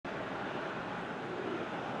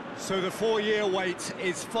So the 4-year wait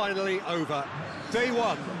is finally over. Day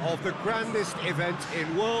one of the grandest event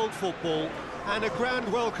in world football, and a grand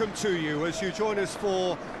welcome to you as you join us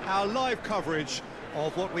for our live coverage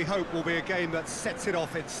of what we hope will be a game that sets it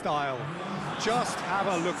off in style. Just have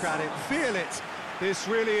a look at it, feel it. This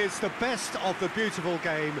really is the best of the beautiful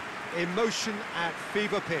game, in motion at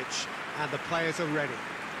fever pitch, and the players are ready.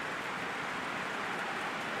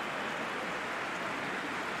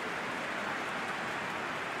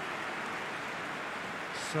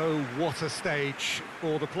 So what a stage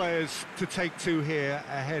for the players to take to here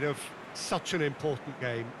ahead of such an important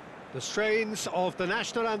game. The strains of the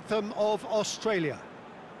national anthem of Australia.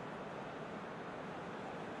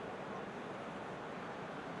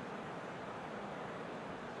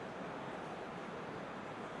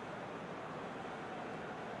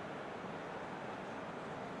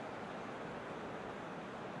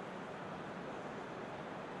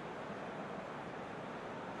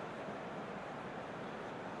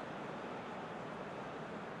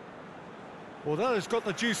 Well, that has got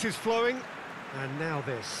the juices flowing, and now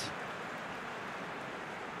this.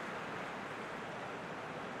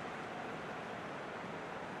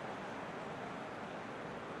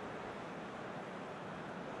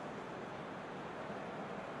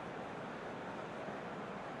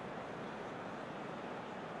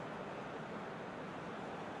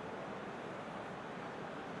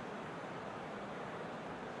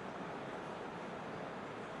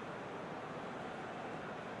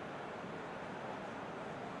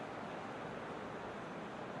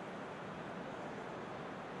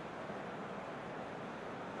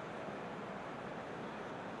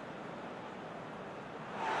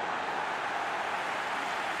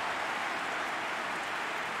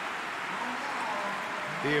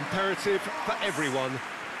 The imperative for everyone,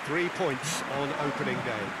 3 points on opening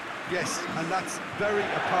day. Yes, and that's very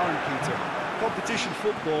apparent, Peter. Competition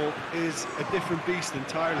football is a different beast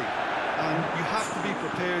entirely, and you have to be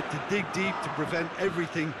prepared to dig deep to prevent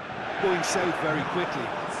everything going south very quickly.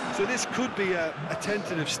 So this could be a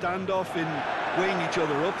tentative standoff in weighing each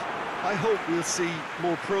other up. I hope we'll see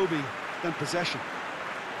more probing than possession.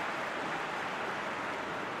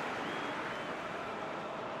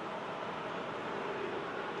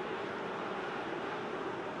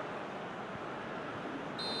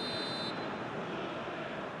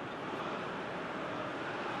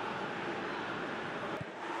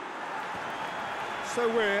 So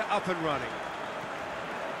we're up and running.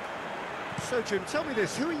 So Jim, tell me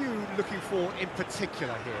this, who are you looking for in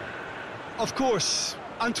particular here? Of course,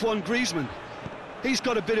 Antoine Griezmann. He's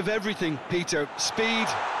got a bit of everything, Peter. Speed,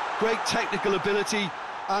 great technical ability,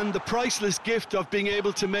 and the priceless gift of being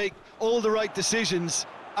able to make all the right decisions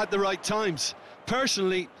at the right times.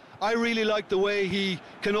 Personally, I really like the way he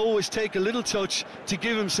can always take a little touch to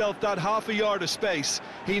give himself that half a yard of space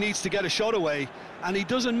he needs to get a shot away, and he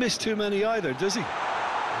doesn't miss too many either, does he?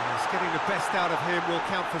 Yes, getting the best out of him will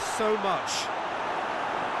count for so much.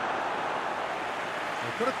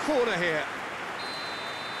 They've got a corner here.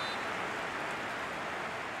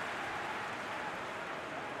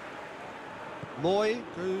 Moy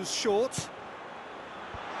goes short.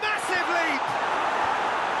 Massive leap!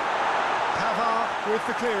 Qatar with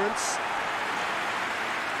the clearance.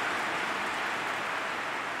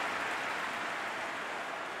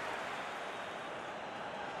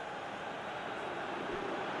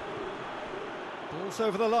 Ball's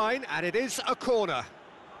over the line, and it is a corner.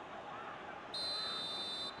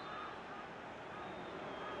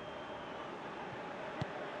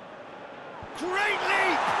 Great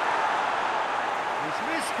leap! He's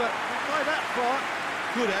missed, but not by that far.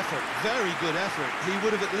 Good effort, very good effort. He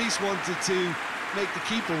would have at least wanted to make the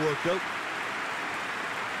keeper work, though.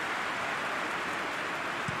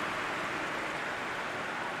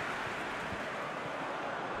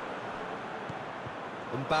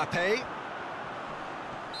 Mbappe.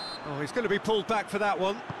 Oh, he's going to be pulled back for that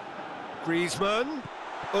one. Griezmann.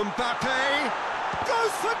 Mbappe.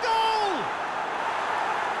 Goes for goal!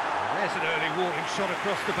 There's an early warning shot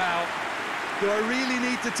across the bow. Do I really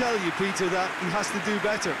need to tell you, Peter, that he has to do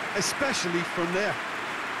better, especially from there?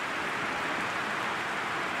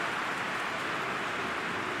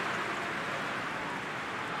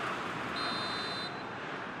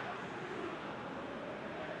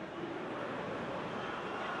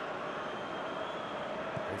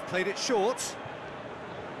 They've played it short.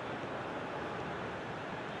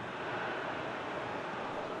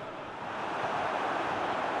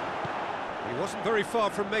 He wasn't very far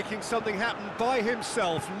from making something happen by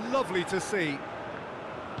himself. Lovely to see.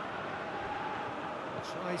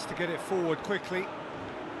 Tries to get it forward quickly.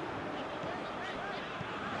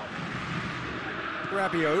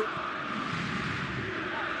 Rabiot.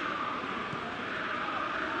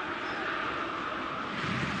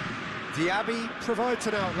 Diaby provides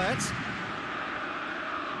an outlet.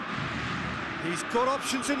 He's got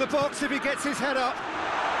options in the box if he gets his head up.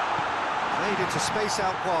 Played into space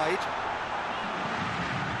out wide.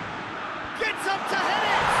 Gets up to head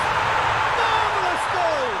it! Marvellous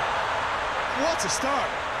goal! What a start,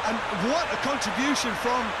 and what a contribution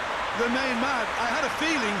from the main man. I had a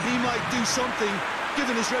feeling he might do something,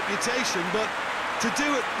 given his reputation, but to do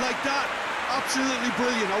it like that, absolutely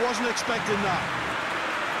brilliant. I wasn't expecting that.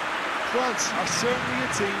 France are certainly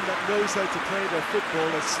a team that knows how to play their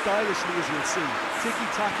football as stylishly as you'll see.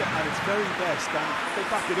 Tiki-taka at its very best, and they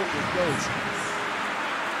back it up with goals.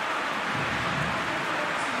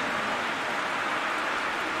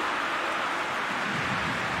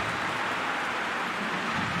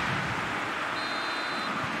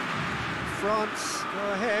 France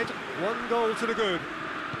go ahead, 1 goal to the good.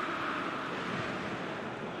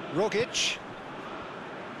 Rogic.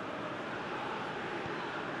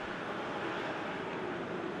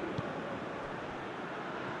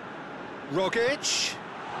 Rogic.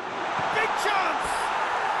 Big chance!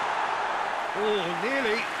 Oh,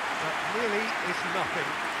 nearly, but nearly is nothing.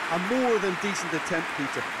 A more than decent attempt,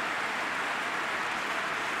 Peter.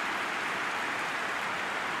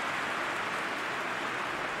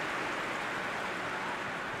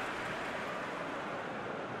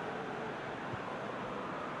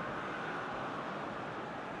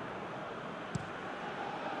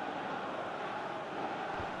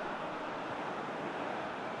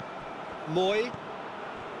 Moy,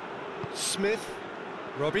 Smith,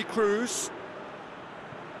 Robbie Cruz,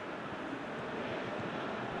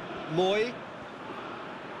 Moy,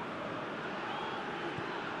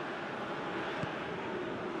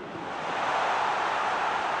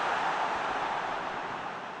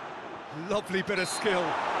 lovely bit of skill.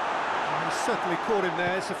 He's certainly caught him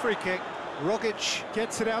there. It's a free kick. Rogic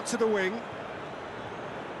gets it out to the wing.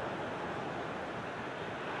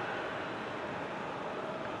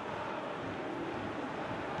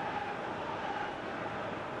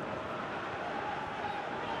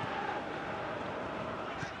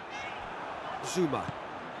 Zuma,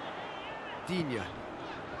 Digne,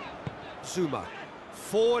 Zuma,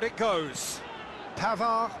 forward it goes.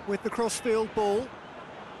 Pavard with the crossfield ball.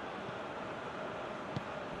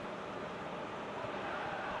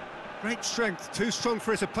 Great strength, too strong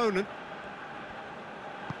for his opponent.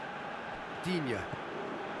 Digne,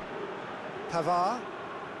 Pavard,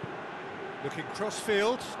 looking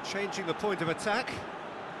crossfield, changing the point of attack.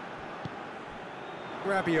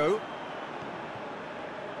 Rabiot.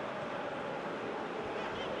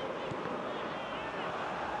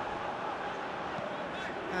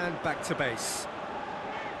 And back to base.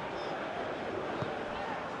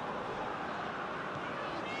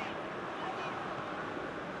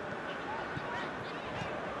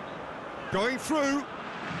 Going through.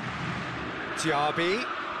 Diaby.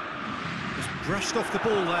 Just brushed off the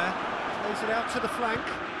ball there. Plays it out to the flank.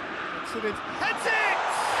 Gets it in. Heads it!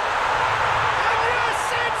 And yes,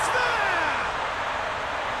 it's there!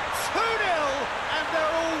 2-0, and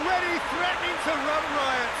they're already threatening to run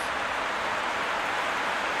riot.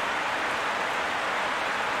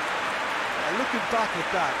 Looking back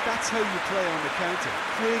at that, that's how you play on the counter.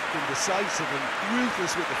 Quick and decisive and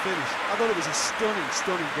ruthless with the finish. I thought it was a stunning,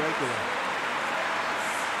 stunning breakaway.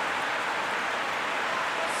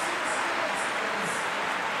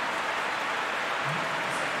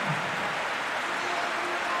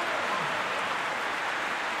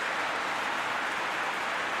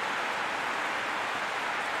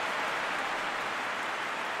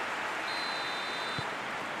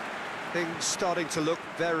 Things starting to look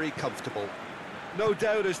very comfortable. No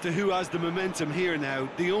doubt as to who has the momentum here now.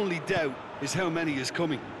 The only doubt is how many is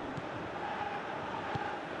coming.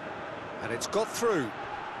 And it's got through.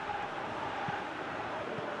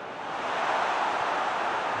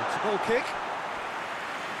 It's a goal kick.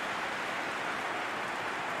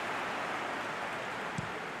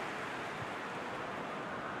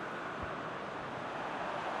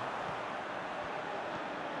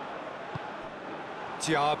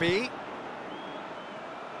 Diaby.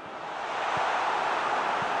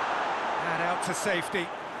 And out to safety.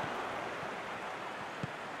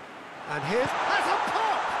 And here's... Has a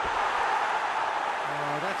pop!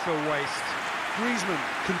 Oh, that's a waste. Griezmann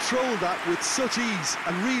controlled that with such ease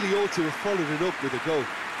and really ought to have followed it up with a goal.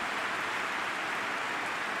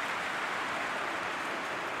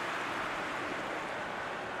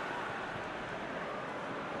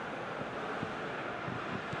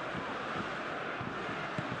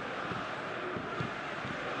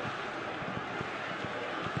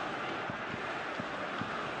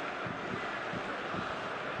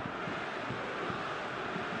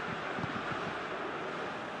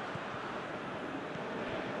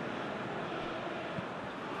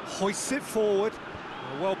 hoists it forward.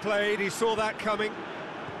 Well played, he saw that coming.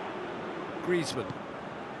 Griezmann.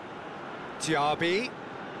 Diaby.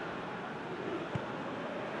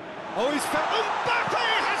 Oh, he's found... Mbappe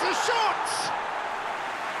has a shot!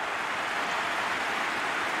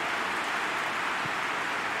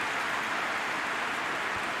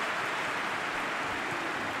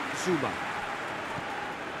 Zuma.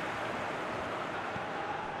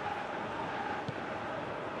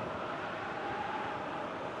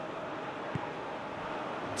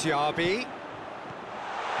 Diaby.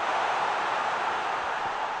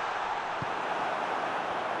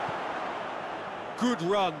 Good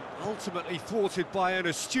run, ultimately thwarted by an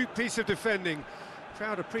astute piece of defending.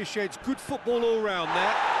 Crowd appreciates good football all round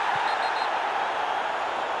there.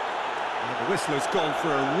 And the whistler's gone for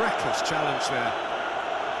a reckless challenge there.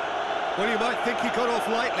 Well, you might think he got off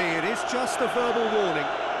lightly, it is just a verbal warning.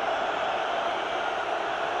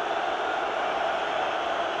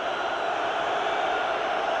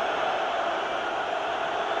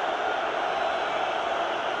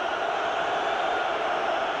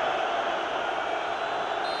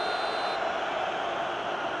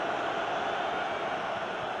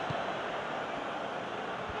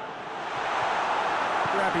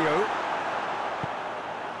 Rabiot.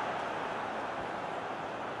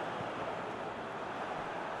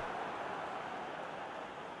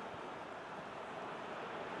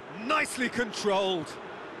 Nicely controlled.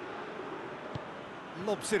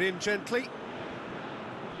 Lobs it in gently.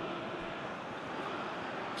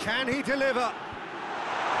 Can he deliver?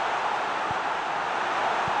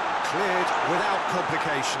 Cleared without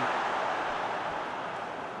complication.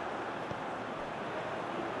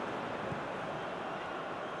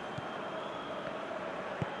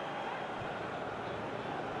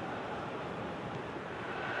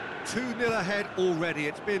 Two-nil ahead already.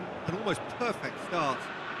 It's been an almost perfect start.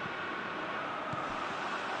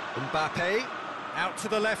 Mbappe, out to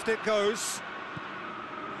the left it goes.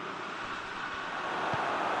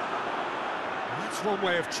 That's one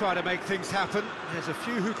way of trying to make things happen. There's a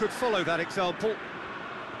few who could follow that example.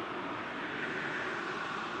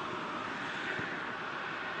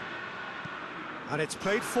 And it's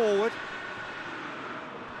played forward.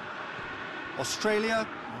 Australia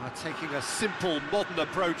are taking a simple, modern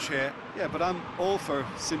approach here. Yeah, but I'm all for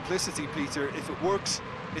simplicity, Peter. If it works,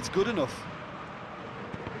 it's good enough.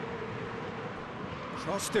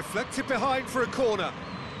 Cross deflected behind for a corner.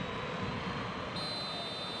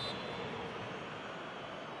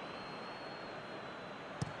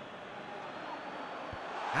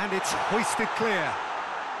 And it's hoisted clear.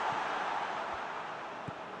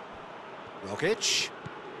 Rogic.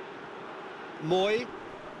 Moy.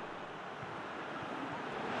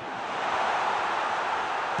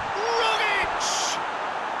 Rogic!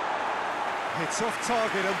 It's off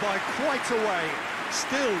target and by quite a way.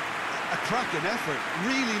 Still a cracking effort.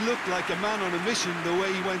 Really looked like a man on a mission the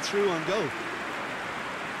way he went through on goal.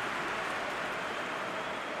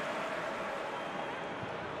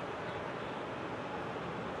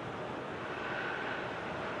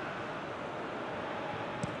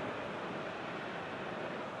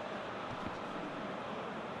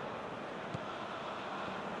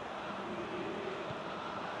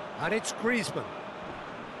 And it's Griezmann.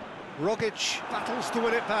 Rogic battles to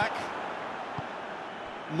win it back.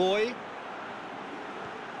 Moy.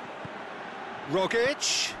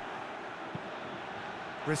 Rogic.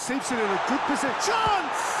 Receives it in a good position.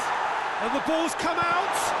 Chance! And the ball's come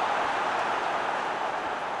out.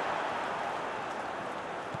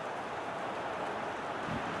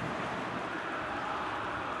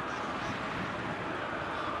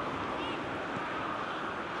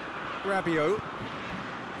 Rabiot.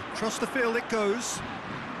 Across the field it goes.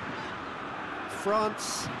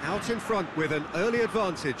 France out in front with an early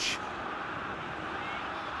advantage.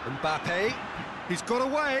 Mbappe, he's got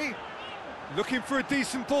away, looking for a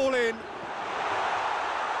decent ball in.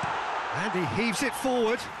 And he heaves it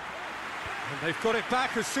forward. And they've got it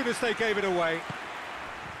back as soon as they gave it away.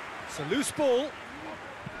 It's a loose ball.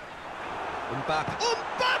 Mbappe.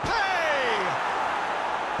 Mbappe!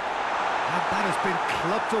 And that has been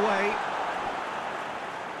clubbed away.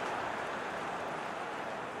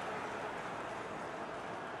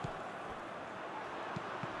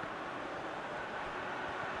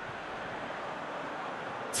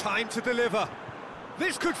 Time to deliver.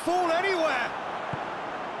 This could fall anywhere.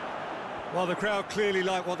 Well, the crowd clearly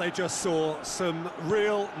like what they just saw. Some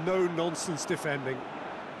real no-nonsense defending.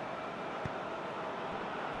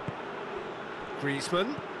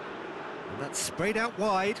 Griezmann. And that's sprayed out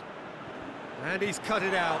wide. And he's cut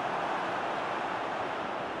it out.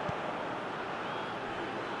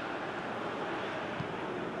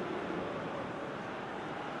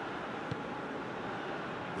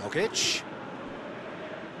 Rogic.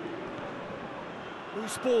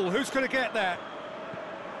 Who's ball? Who's going to get there?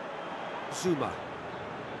 Zuma.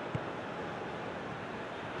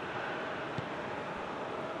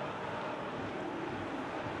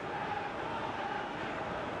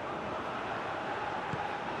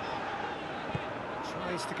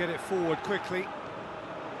 Tries to get it forward quickly.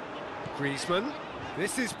 Griezmann.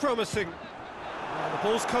 This is promising. The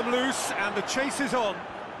ball's come loose and the chase is on.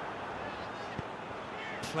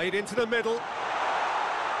 Played into the middle.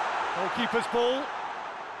 Goalkeeper's ball.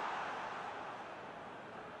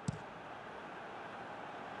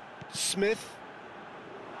 Smith.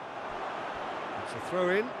 It's a throw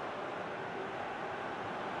in.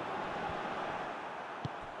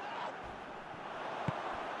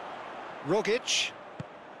 Rogic.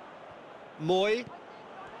 Moy.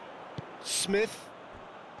 Smith.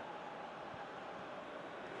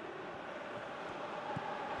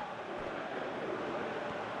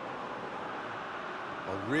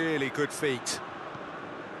 A really good feat.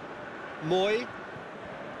 Moy.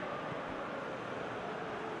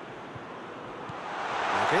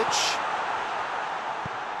 Rogic.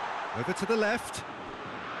 Over to the left.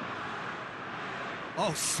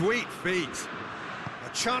 Oh, sweet feet. A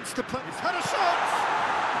chance to play. He's had a shot!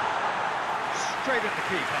 Straight at the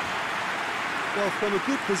keeper. Well, from a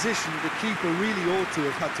good position, the keeper really ought to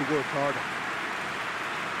have had to work harder.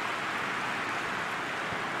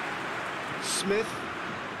 Smith.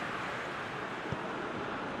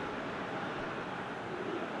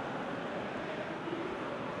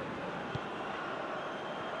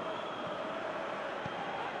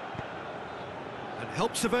 And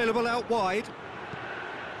help's available out wide.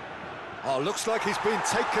 Oh, looks like he's been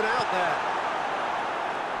taken out there.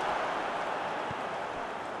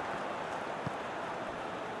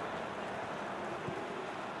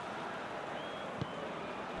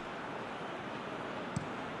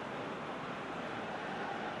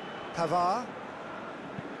 Pavard.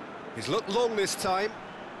 He's looked long this time.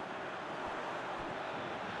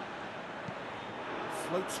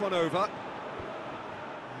 Floats one over.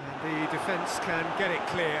 And the defence can get it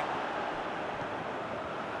clear.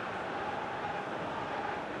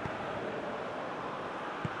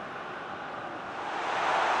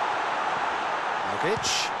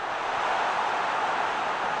 Rogic.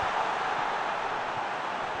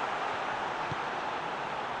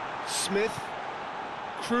 Smith.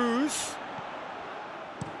 Cruz.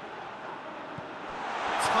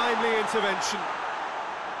 Timely intervention.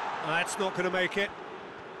 That's not going to make it.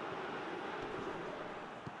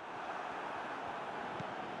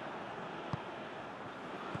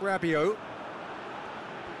 Rabiot.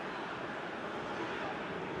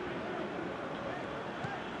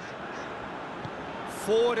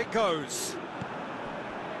 Forward it goes.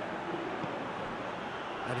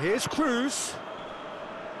 And here's Cruz.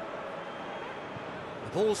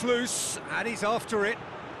 The ball's loose, and he's after it.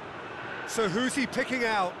 So who's he picking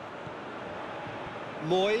out?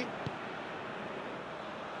 Moy.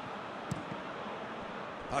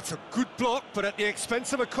 That's a good block, but at the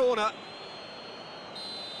expense of a corner.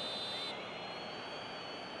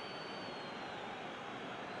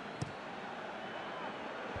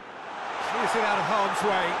 Clears it out of harm's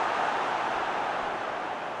way.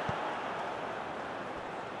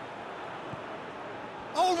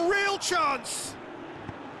 Oh, real chance!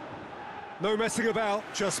 No messing about,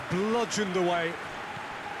 just bludgeoned away.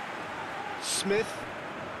 Smith.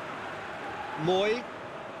 Moy.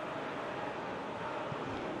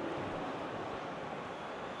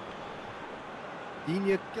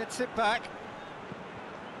 Digne gets it back.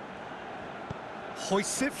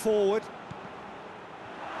 Hoists it forward.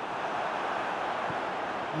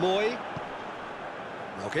 Moy.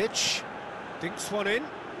 Rogic. Dinks one in.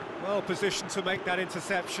 Well positioned to make that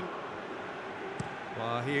interception.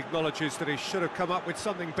 Well, he acknowledges that he should have come up with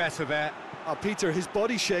something better there. Peter, his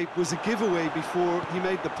body shape was a giveaway before he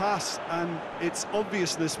made the pass, and its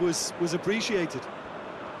obviousness was appreciated.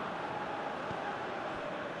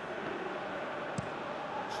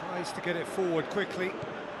 Tries to get it forward quickly.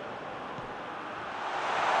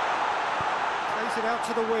 Plays it out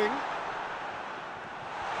to the wing.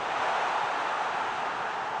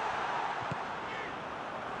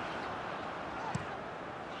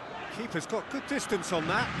 Keeper's got good distance on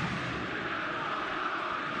that.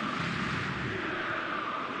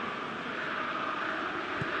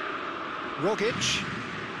 Rogic.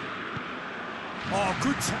 Oh,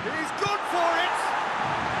 good. He's gone for it!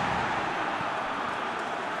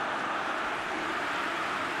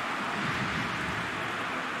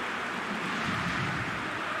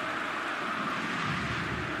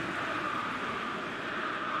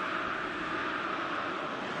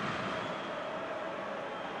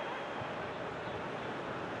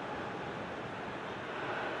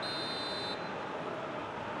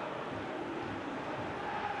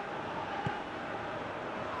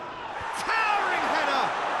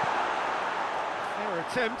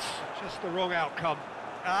 attempt, just the wrong outcome.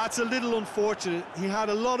 That's a little unfortunate. He had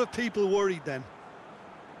a lot of people worried then.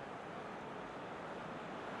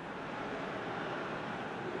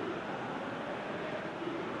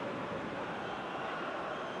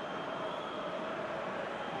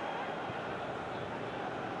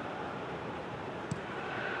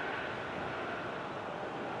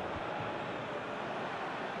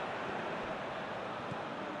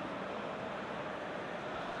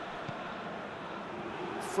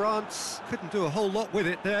 France couldn't do a whole lot with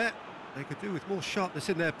it there. They could do with more sharpness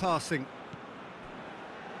in their passing.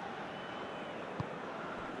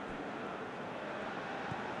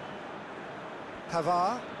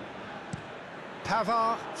 Pavard.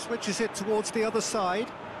 Pavard switches it towards the other side.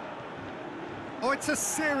 Oh, it's a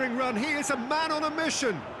searing run. He is a man on a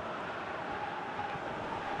mission.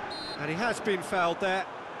 And he has been fouled there.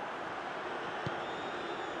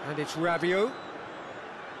 And it's Rabiot.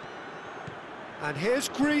 And here's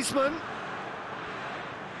Griezmann.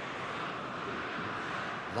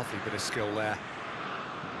 Lovely bit of skill there.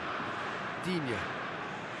 Digne.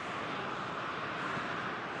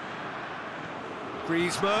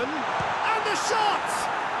 Griezmann. And the shot!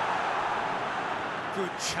 Good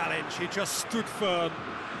challenge, he just stood firm.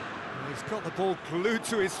 He's got the ball glued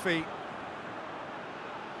to his feet.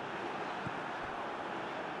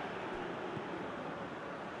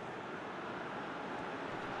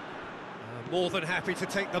 More than happy to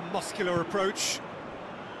take the muscular approach.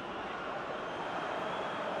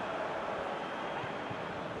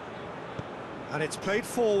 And it's played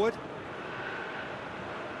forward.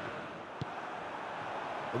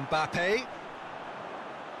 Mbappe.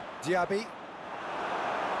 Diaby.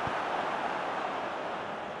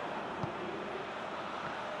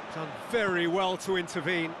 Done very well to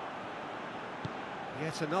intervene.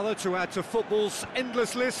 Yet another to add to football's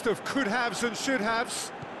endless list of could-haves and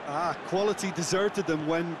should-haves. Quality deserted them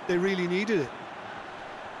when they really needed it.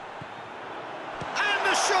 And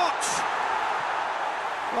the shot!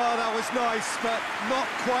 Well, that was nice, but not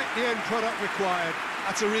quite the end product required.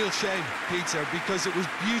 That's a real shame, Peter, because it was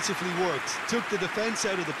beautifully worked. Took the defence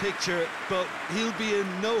out of the picture, but he'll be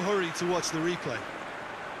in no hurry to watch the replay.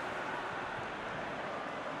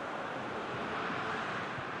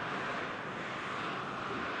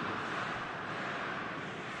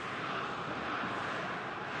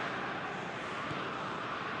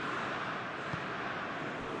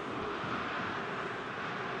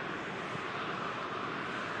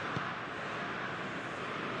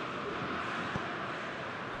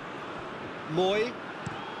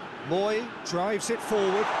 Moy drives it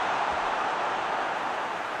forward.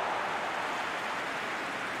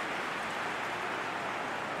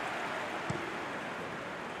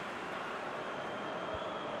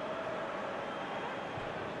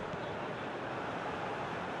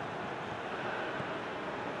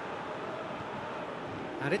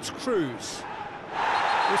 And it's Cruz.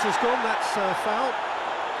 This has gone, that's foul.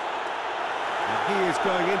 And he is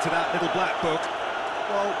going into that little black book.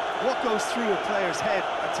 Well, what goes through a player's head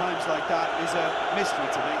at times like that is a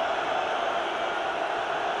mystery to me.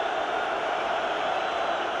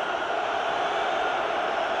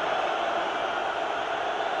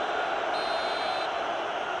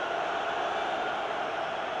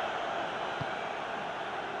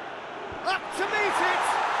 Up to meet it!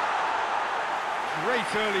 Great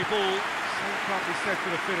early ball, same can't be said for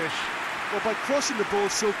the finish. Well, by crushing the ball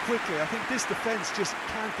so quickly, I think this defence just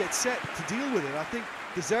can't get set to deal with it. I think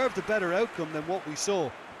deserved a better outcome than what we saw,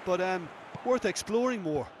 but worth exploring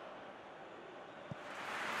more.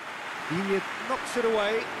 Digne knocks it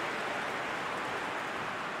away.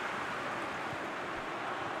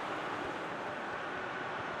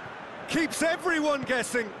 Keeps everyone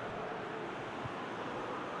guessing.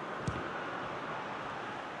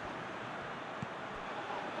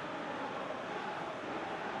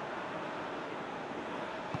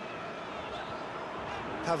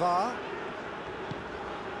 Pavard.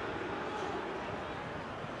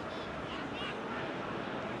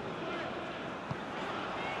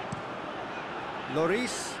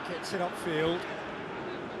 Lloris gets it upfield.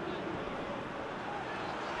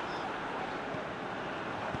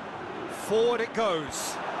 Forward it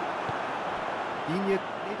goes. Digne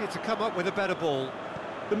needed to come up with a better ball.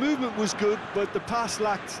 The movement was good, but the pass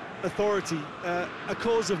lacked authority, a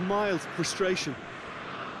cause of mild frustration.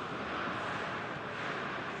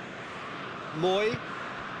 Moy.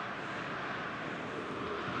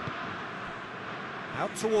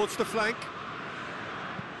 Out towards the flank.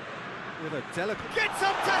 With a delicate... Gets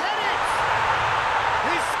up to head it!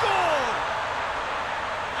 He scored!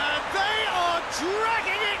 And they are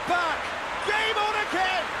dragging it back! Game on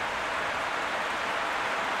again!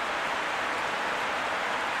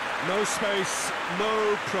 space,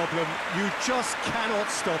 no problem. You just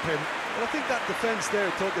cannot stop him. Well, I think that defence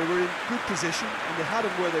there thought they were in good position and they had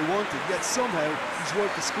him where they wanted, yet somehow he's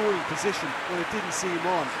worked the scoring position when it didn't see him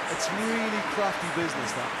on. It's really crafty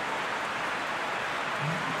business, that.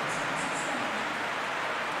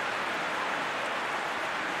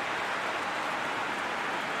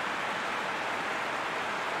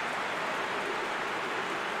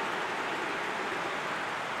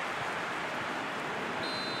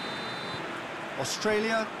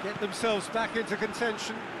 Australia get themselves back into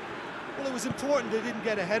contention. Well, it was important they didn't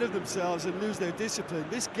get ahead of themselves and lose their discipline.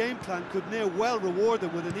 This game plan could near well reward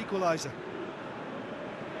them with an equaliser.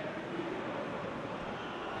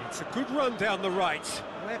 It's a good run down the right.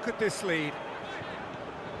 Where could this lead?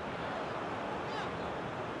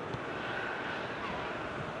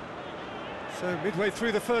 So midway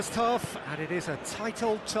through the first half, and it is a tight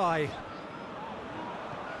old tie.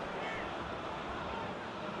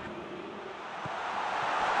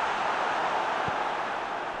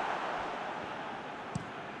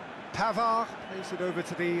 Pavard plays it over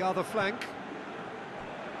to the other flank.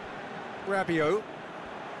 Rabiot.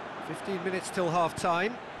 15 minutes till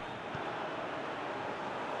half-time.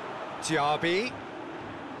 Diaby.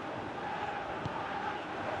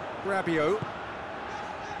 Rabiot.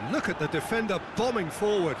 Look at the defender bombing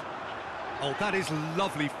forward. Oh, that is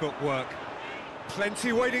lovely footwork.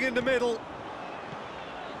 Plenty waiting in the middle.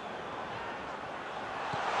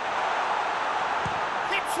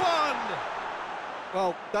 Hits one!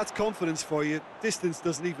 Well, that's confidence for you. Distance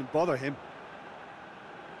doesn't even bother him.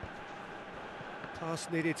 Pass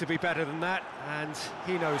needed to be better than that, and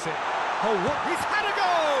he knows it. Oh, what? He's had a go!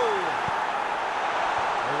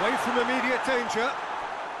 Away from immediate danger.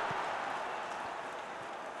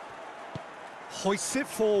 Hoists it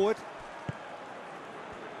forward.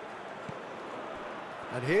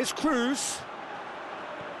 And here's Cruz.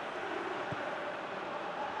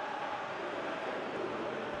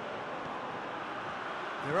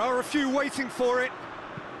 There are a few waiting for it.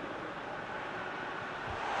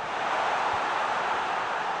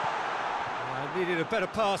 Needed a better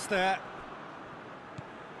pass there.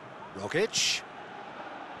 Rogic.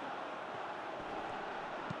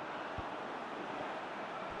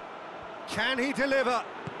 Can he deliver?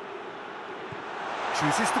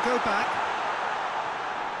 Chooses to go back.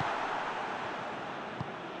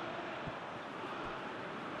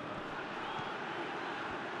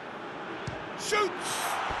 Shoots!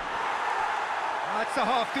 That's a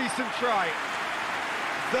half-decent try.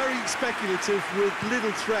 Very speculative with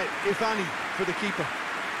little threat, if any, for the keeper.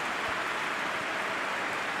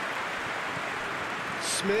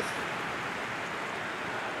 Smith.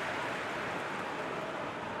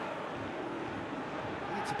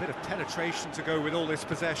 Needs a bit of penetration to go with all this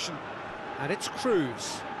possession. And it's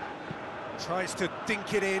Cruz. Tries to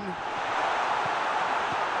dink it in.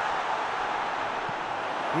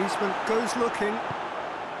 Griezmann goes looking.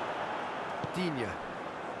 Digne.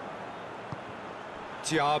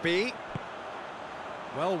 Diaby.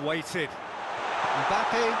 Well weighted.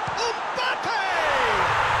 Mbappe. Mbappe!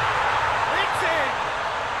 It's in!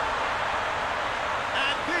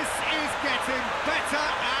 And this is getting better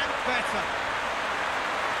and better.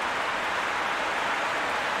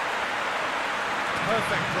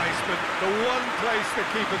 Perfect placement. The one place the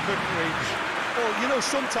keeper couldn't reach. Well, you know,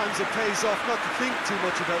 sometimes it pays off not to think too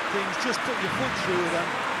much about things, just put your foot through it, and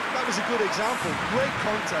that was a good example. Great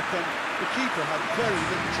contact, and the keeper had very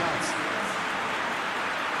little chance.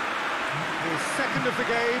 His second of the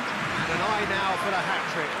game, and an eye now for the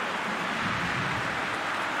hat-trick.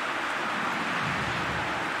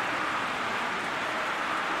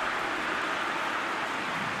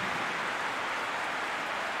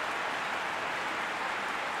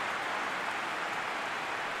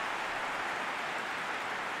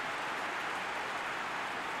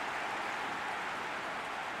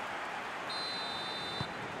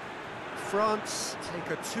 France take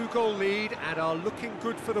a 2-goal lead and are looking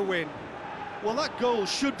good for the win. Well, that goal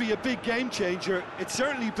should be a big game changer. It's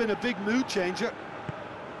certainly been a big mood changer.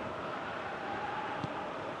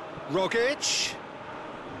 Rogic.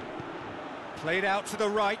 Played out to the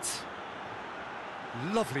right.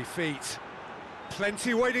 Lovely feet.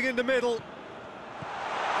 Plenty waiting in the middle.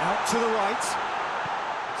 Out to the right.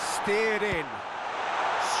 Steered in.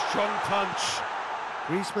 Strong punch.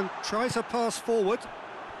 Griezmann tries a pass forward.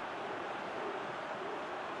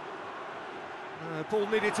 Ball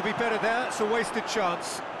needed to be better there, it's a wasted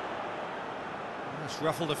chance. That's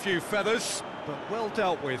ruffled a few feathers, but well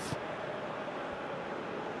dealt with.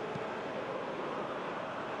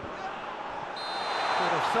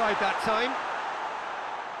 Caught offside that time.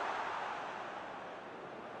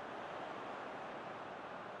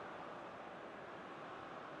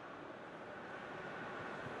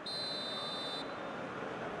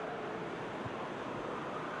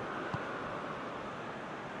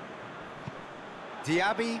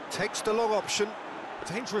 Diaby takes the long option.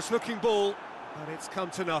 Dangerous looking ball, but it's come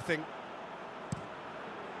to nothing.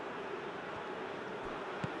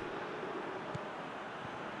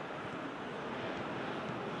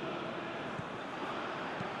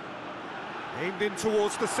 Aimed in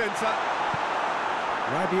towards the centre.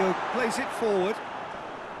 Rabiot plays it forward.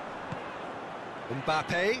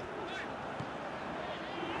 Mbappe.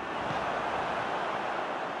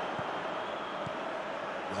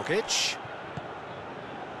 Rogic.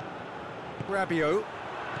 Rabiot.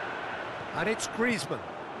 And it's Griezmann.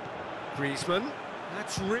 Griezmann.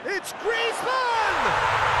 It's Griezmann!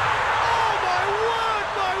 Oh my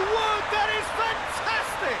word, that is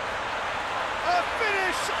fantastic! A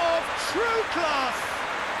finish of true class.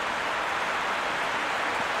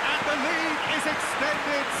 And the lead is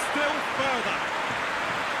extended still further.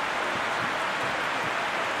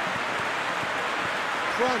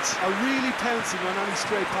 France are really pouncing on any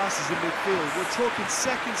stray passes in midfield. We're talking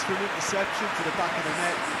seconds from interception to the back of the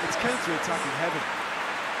net. It's counter-attacking heaven.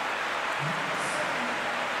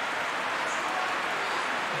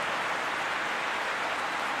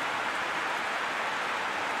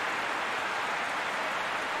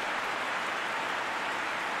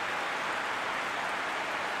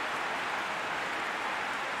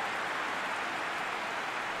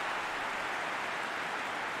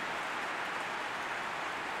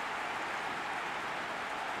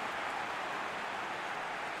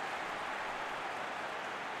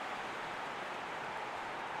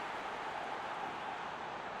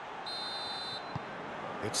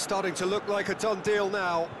 It's starting to look like a done deal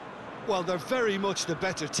now. Well, they're very much the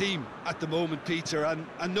better team at the moment, Peter, and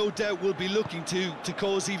no doubt will be looking to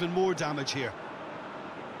cause even more damage here.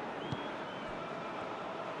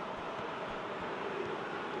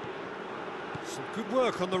 Some good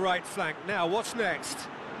work on the right flank. Now, what's next?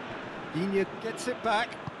 Digne gets it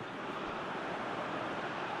back.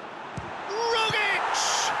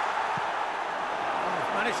 Rogic!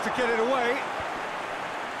 Oh, managed to get it away.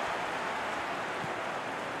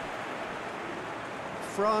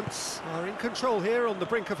 France are in control here on the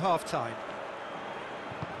brink of half-time.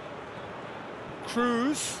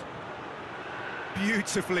 Cruz.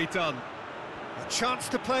 Beautifully done. A chance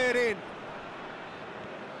to play it in.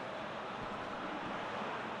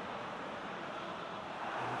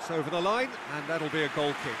 It's over the line, and that'll be a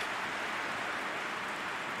goal kick.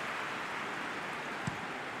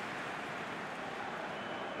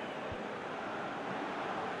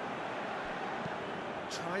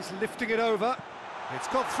 Tries lifting it over. It's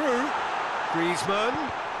got through. Griezmann.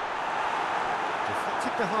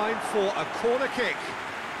 Deflected behind for a corner kick.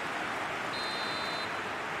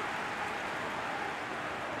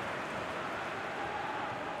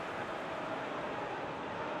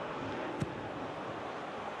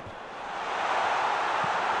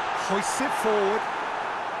 Hoists it forward.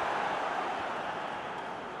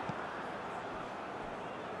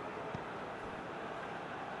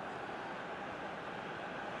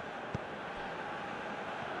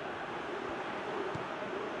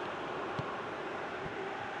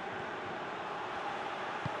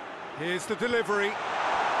 Here's the delivery.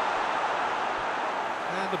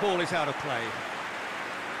 And the ball is out of play.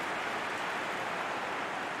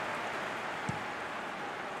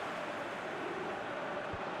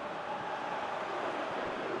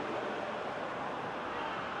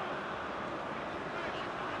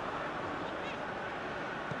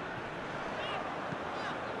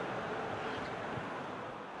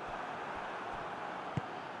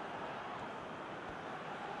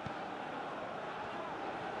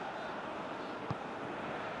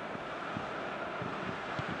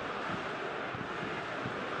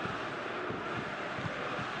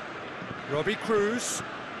 Robbie Cruz.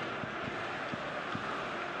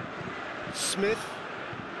 Smith.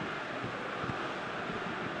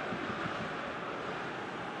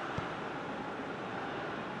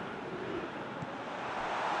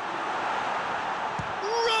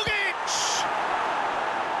 Rogic!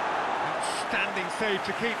 Outstanding save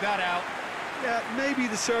to keep that out. Yeah, maybe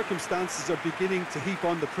the circumstances are beginning to heap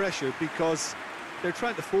on the pressure because they're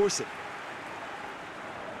trying to force it.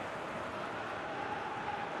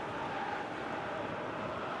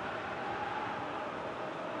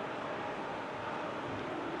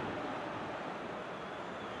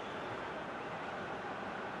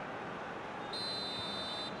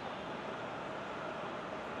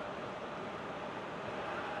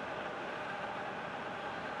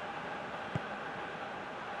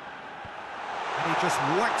 He just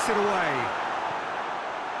whacks it away.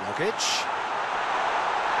 Rogic.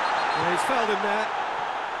 Well, he's fouled him there.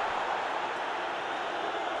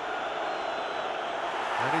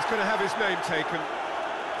 And he's going to have his name taken.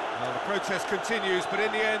 Well, the protest continues, but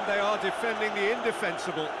in the end they are defending the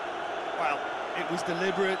indefensible. Well, it was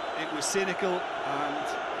deliberate, it was cynical, and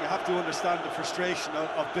you have to understand the frustration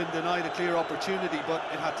of being denied a clear opportunity, but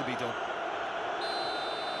it had to be done.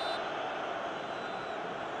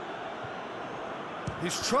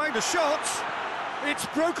 He's trying the shot. It's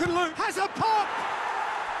broken loose. Has a pop.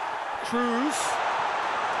 Cruz.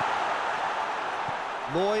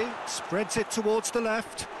 Loy spreads it towards the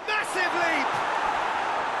left. Massive leap.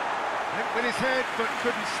 Went with his head, but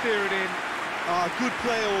couldn't steer it in. Good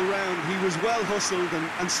play all round. He was well hustled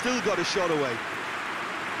and still got a shot away.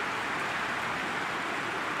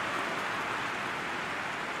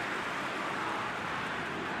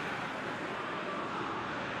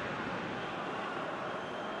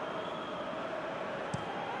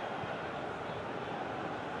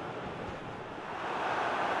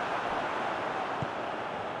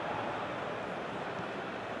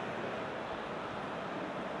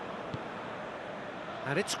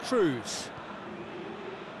 And it's Cruz.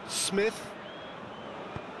 Smith.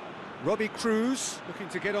 Robbie Cruz looking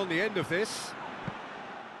to get on the end of this.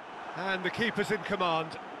 And the keeper's in command.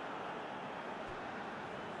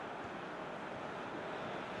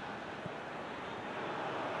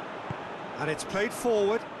 And it's played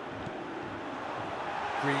forward.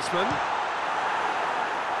 Griezmann.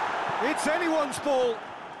 It's anyone's ball.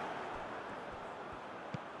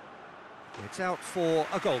 It's out for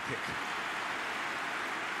a goal kick.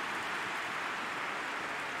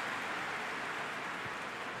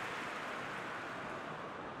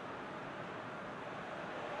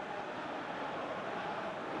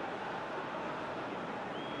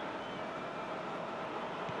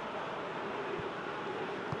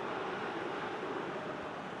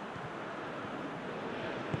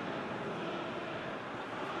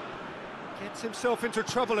 Gets himself into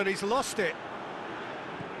trouble and he's lost it.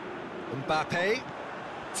 Mbappe.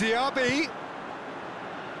 Diaby.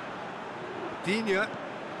 Digne.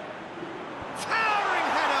 Towering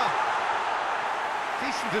header!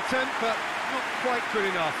 Decent attempt, but not quite good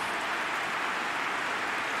enough.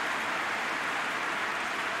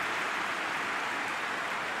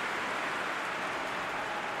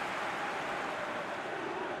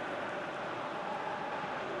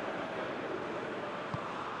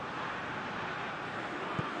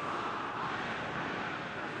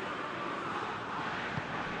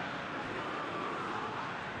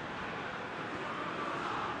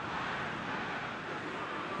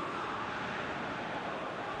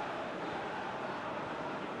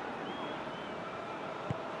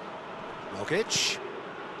 Rogic.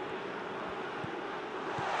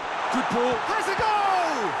 Good ball. Has a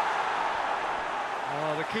goal!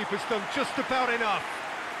 Oh, the keeper's done just about enough.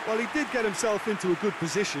 Well, he did get himself into a good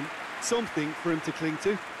position, something for him to cling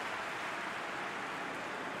to.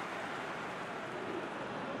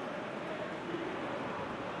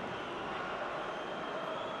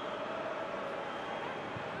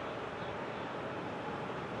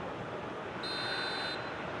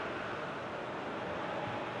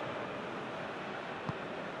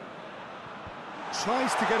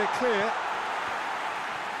 Tries to get it clear.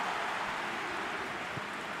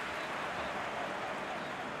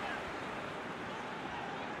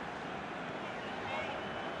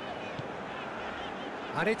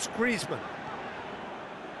 And it's Griezmann.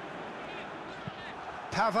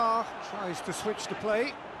 Pavard tries to switch the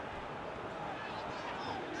play.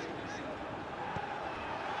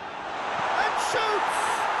 And shoots!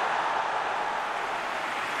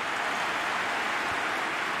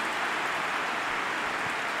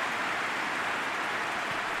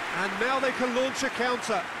 And now they can launch a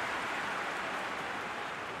counter.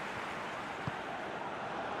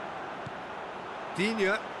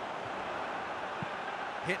 Digne.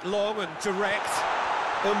 Hit long and direct.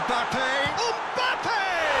 Mbappe. Mbappe!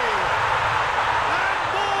 And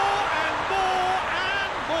more and more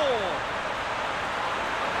and more.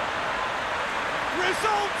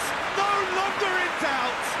 Results no longer in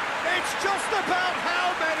doubt. It's just about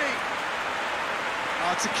how many.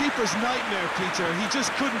 It's a keeper's nightmare, Peter. He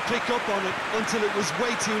just couldn't pick up on it until it was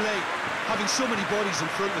way too late, having so many bodies in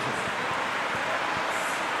front of him.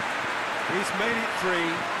 He's made it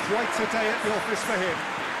three. Quite a day at the office for him.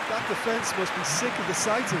 That defence must be sick of the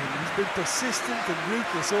sight of him. He's been persistent and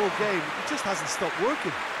ruthless all game. It just hasn't stopped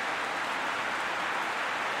working.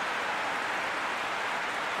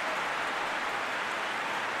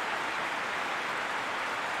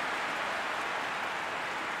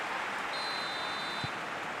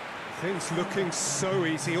 Things looking so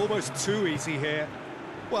easy, almost too easy here.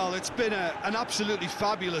 Well, it's been an absolutely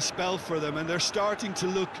fabulous spell for them, and they're starting to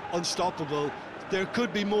look unstoppable. There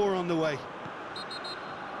could be more on the way.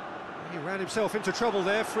 He ran himself into trouble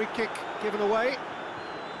there, free kick given away.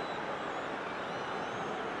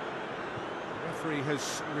 The referee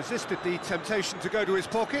has resisted the temptation to go to his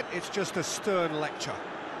pocket, it's just a stern lecture.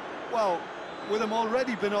 Well, with him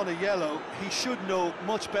already been on a yellow, he should know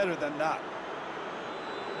much better than that.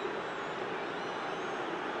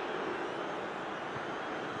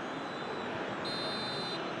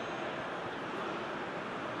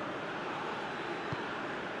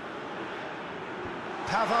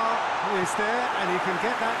 Qatar is there, and he can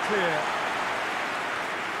get that clear.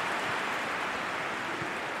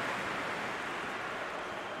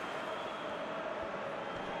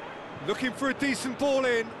 Looking for a decent ball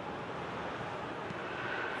in.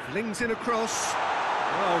 Flings in across.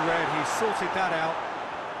 Well read, he sorted that out.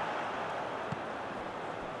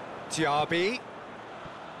 Diaby.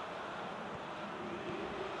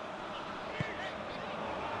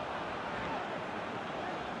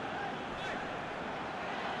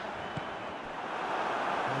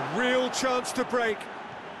 A real chance to break.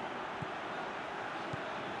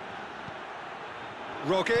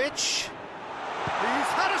 Rogic.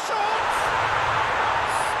 He's had a shot!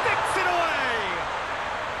 Sticks it away!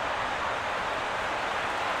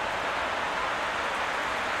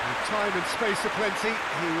 With time and space aplenty,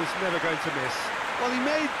 he was never going to miss. Well, he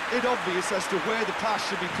made it obvious as to where the pass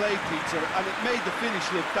should be played, Peter, and it made the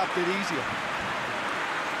finish look that bit easier.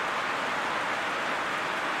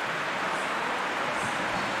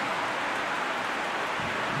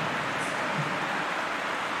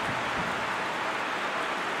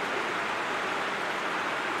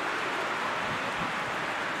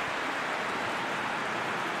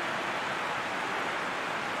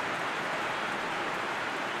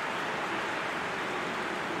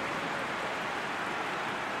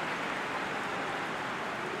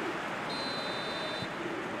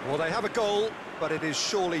 Well, they have a goal, but it is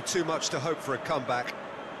surely too much to hope for a comeback.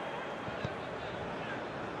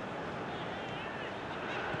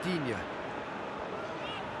 Digne.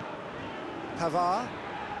 Pavard.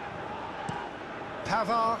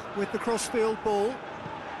 Pavard with the crossfield ball.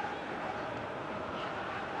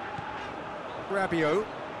 Rabiot.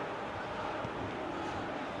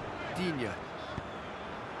 Digne.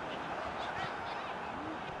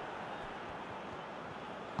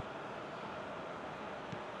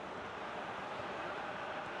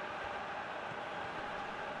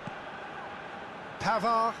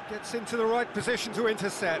 Pavard gets into the right position to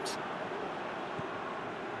intercept.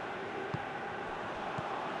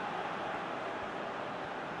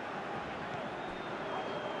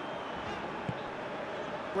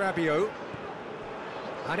 Rabiot.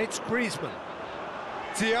 And it's Griezmann.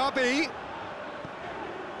 Diaby.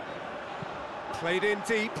 Played in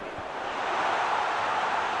deep.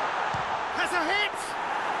 Has a hit!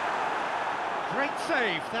 Great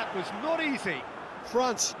save, that was not easy.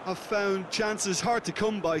 France have found chances hard to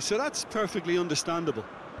come by, so that's perfectly understandable.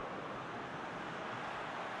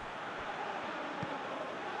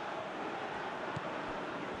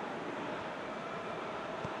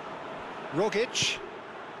 Rogic.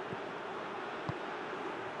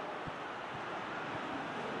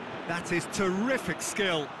 That is terrific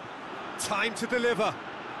skill. Time to deliver.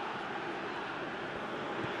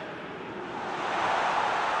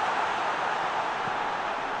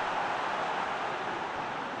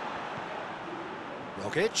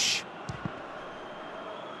 Rogic.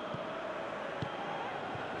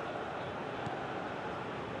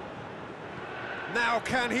 Now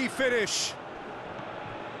can he finish?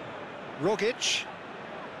 Rogic.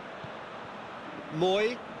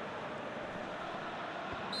 Moy.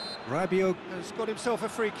 Rabiot has got himself a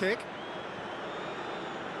free kick.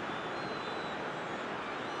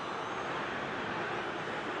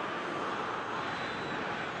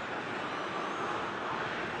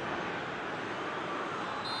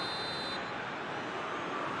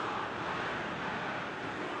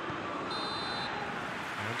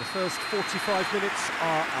 The first 45 minutes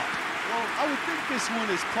are up. Well, I would think this one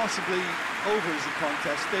is possibly over as a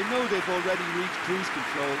contest. They know they've already reached cruise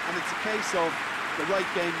control, and it's a case of the right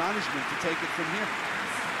game management to take it from here.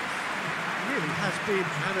 It really has been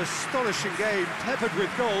an astonishing game, peppered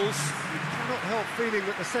with goals. You cannot help feeling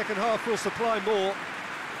that the second half will supply more.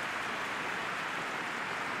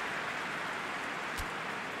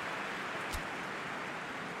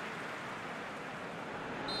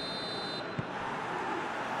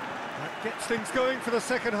 Gets things going for the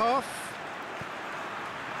second half.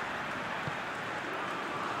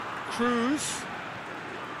 Cruz.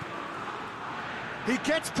 He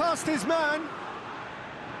gets past his man.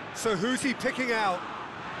 So who's he picking out?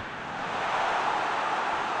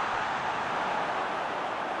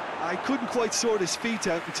 I couldn't quite sort his feet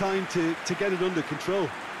out in time to get it under control.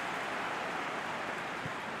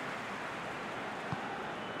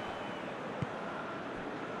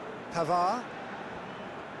 Pavard.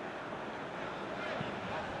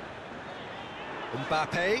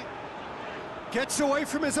 Mbappe. Gets away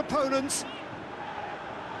from his opponents.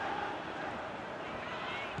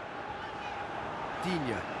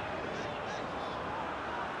 Digne.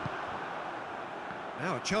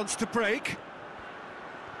 Now a chance to break.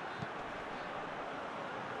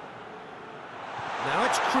 Now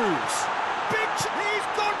it's Cruz. He's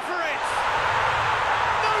gone for it!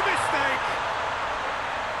 No mistake!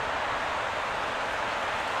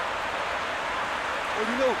 Well,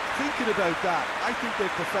 you know, thinking about that, I think they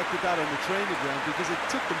perfected that on the training ground because it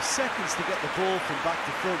took them seconds to get the ball from back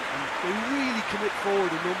to front, and they really commit forward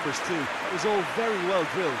in numbers too. It was all very well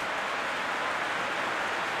drilled.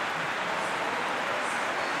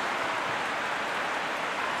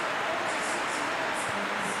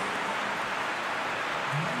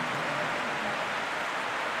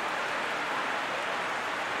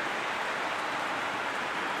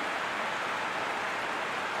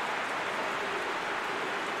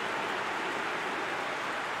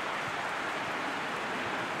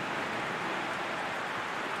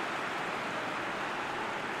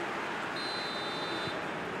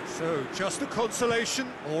 So, just a consolation,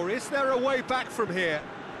 or is there a way back from here?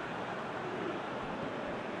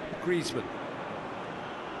 Griezmann.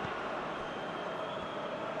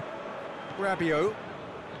 Rabiot.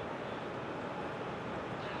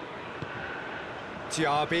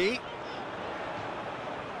 Diaby.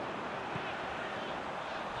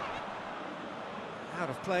 Out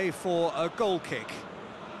of play for a goal kick.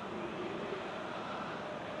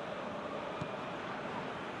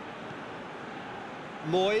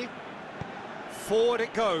 Moy, forward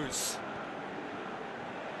it goes.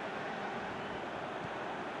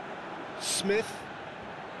 Smith.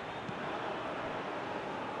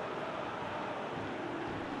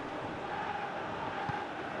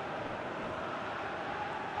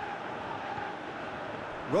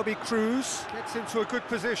 Robbie Cruz gets into a good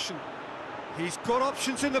position. He's got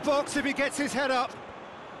options in the box if he gets his head up.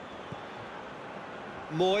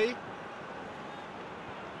 Moy.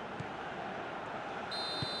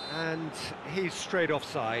 And he's straight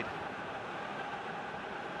offside.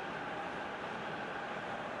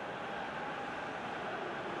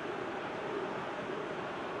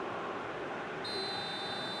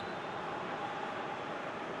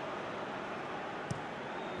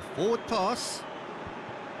 Forward pass.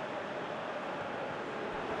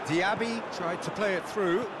 Diaby tried to play it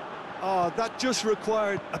through. Oh, that just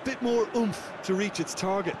required a bit more oomph to reach its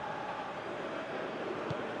target.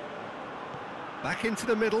 Back into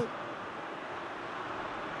the middle.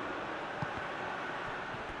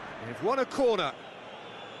 They've won a corner.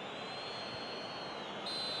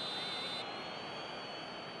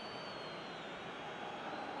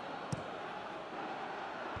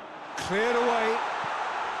 Cleared away.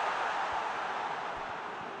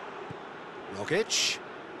 Rogic.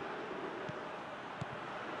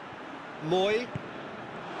 Moy.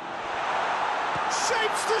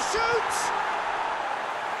 Shapes to shoot!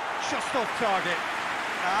 Just off target.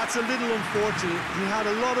 That's a little unfortunate. He had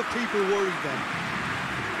a lot of people worried then.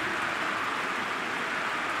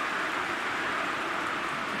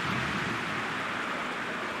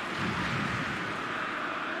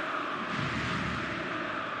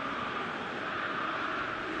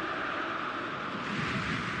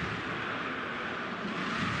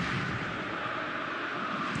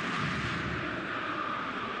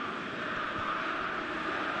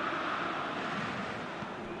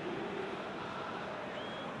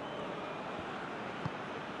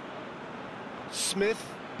 Smith,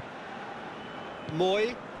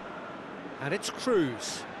 Moy, and it's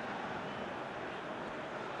Cruz.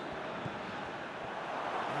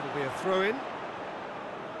 That'll be a throw-in.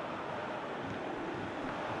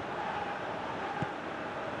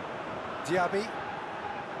 Diaby.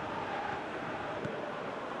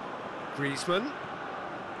 Griezmann.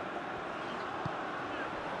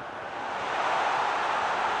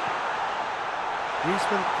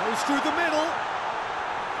 Griezmann goes through the middle.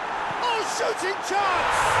 Oh, shooting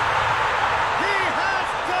chance! He has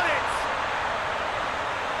done it!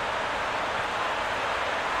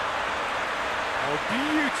 Oh,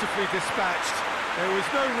 beautifully dispatched. There was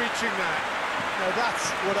no reaching that. Now that's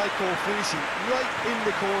what I call finishing, right in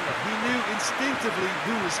the corner. He knew instinctively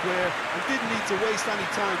who was where and didn't need to waste any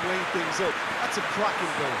time weighing things up. That's a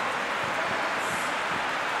cracking goal.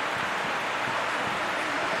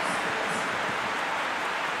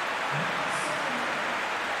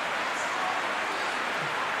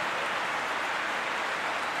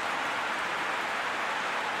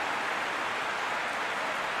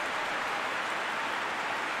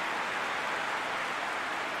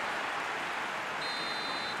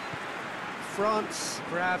 France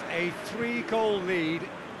grab a 3-goal lead.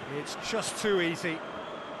 It's just too easy.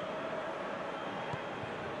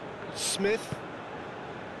 Smith.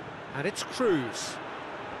 And it's Cruz.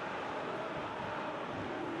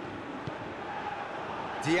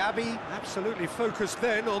 Diaby absolutely focused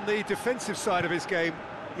then on the defensive side of his game.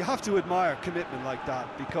 You have to admire commitment like that,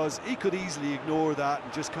 because he could easily ignore that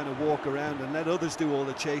and just kind of walk around and let others do all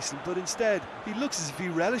the chasing, but instead he looks as if he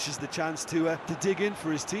relishes the chance to dig in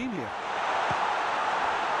for his team here.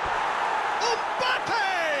 Mbappe!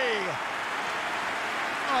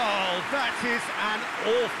 Oh, that is an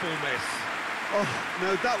awful miss. Oh,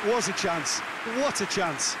 no, that was a chance. What a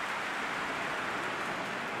chance.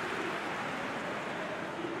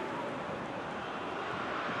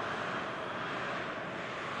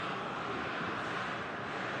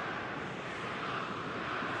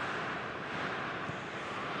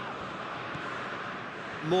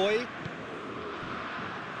 Moy.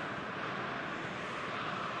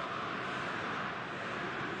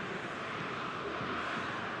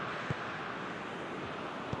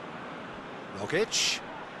 Rogic.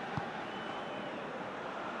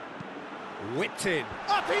 Whipped in.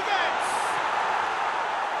 Up he gets!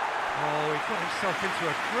 Oh, he got himself into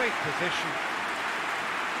a great position.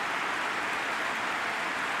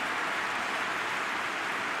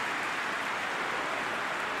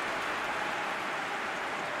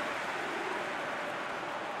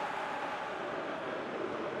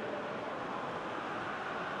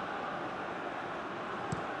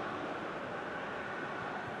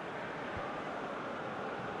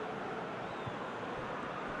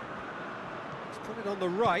 Put it on the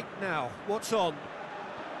right now. What's on?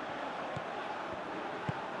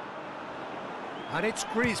 And it's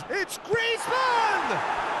Griezmann. It's Griezmann!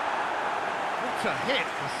 What a hit.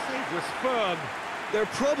 The save was firm.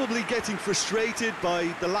 They're probably getting frustrated by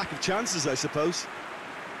the lack of chances, I suppose.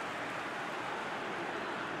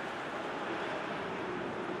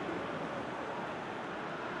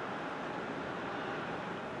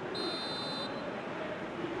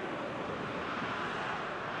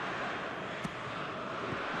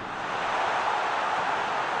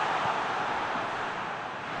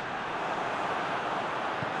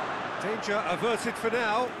 Danger averted for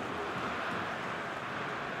now.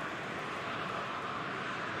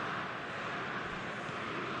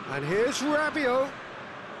 And here's Rabiot.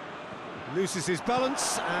 Loses his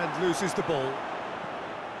balance and loses the ball.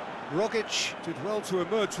 Rogic did well to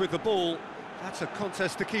emerge with the ball. That's a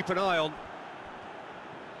contest to keep an eye on.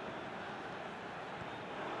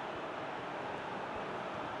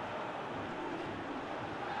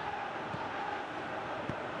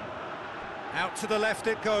 Out to the left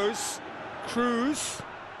it goes. Cruz.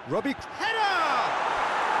 Robbie. Header!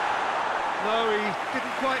 No, he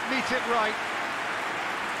didn't quite meet it right.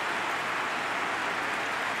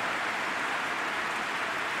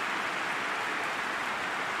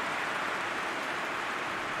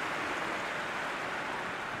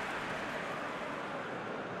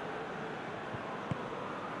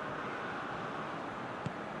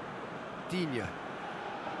 Digne.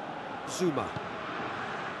 Zuma.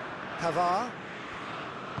 Qatar.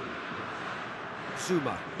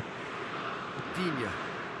 Zuma. Digne.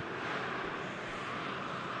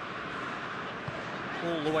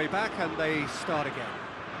 All the way back and they start again.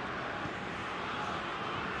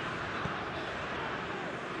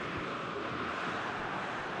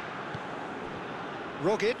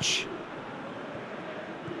 Rogic.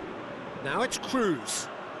 Now it's Cruz.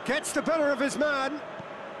 Gets the better of his man.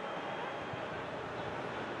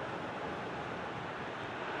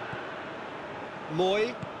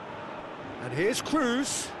 Moy. And here's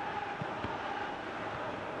Cruz.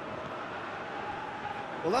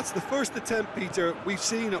 Well, that's the first attempt, Peter, we've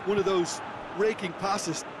seen at one of those raking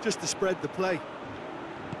passes just to spread the play.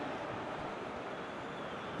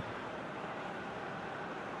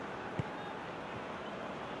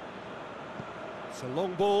 It's a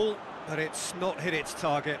long ball, but it's not hit its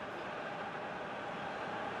target.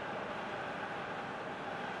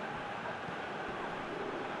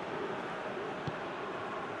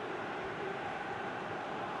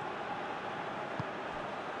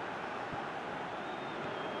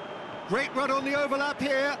 Great run on the overlap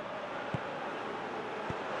here.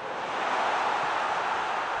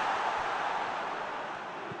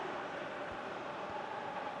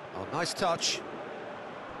 Oh, nice touch.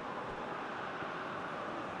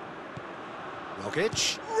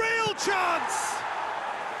 Rogic. Real chance!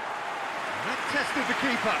 And that tested the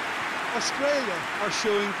keeper. Australia are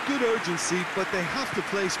showing good urgency, but they have to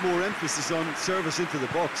place more emphasis on service into the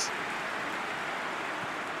box.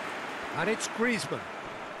 And it's Griezmann.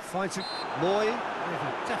 Finds it. Moy with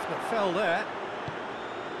a definite fell there.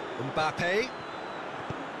 Mbappe.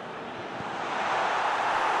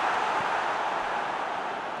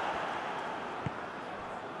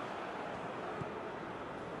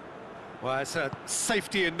 Well, it's a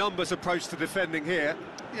safety in numbers approach to defending here.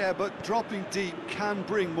 Yeah, but dropping deep can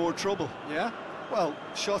bring more trouble. Yeah? Well,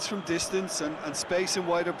 shots from distance and space in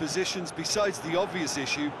wider positions, besides the obvious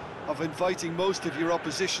issue of inviting most of your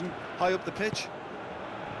opposition high up the pitch.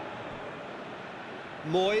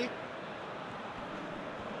 Moy.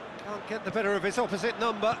 Can't get the better of his opposite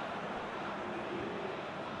number.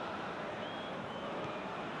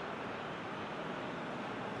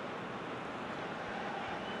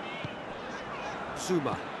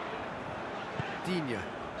 Zuma. Digne.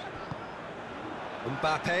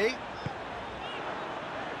 Mbappe.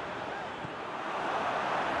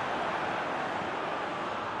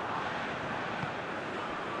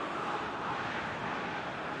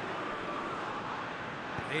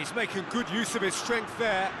 He's making good use of his strength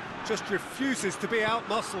there, just refuses to be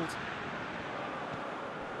out-muscled.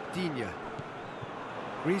 Digne.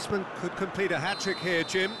 Griezmann could complete a hat-trick here,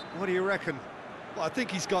 Jim. What do you reckon? Well, I think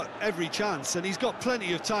he's got every chance, and he's got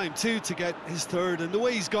plenty of time too to get his third. And the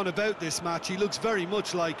way he's gone about this match, he looks very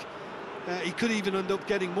much like he could even end up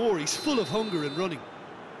getting more. He's full of hunger and running.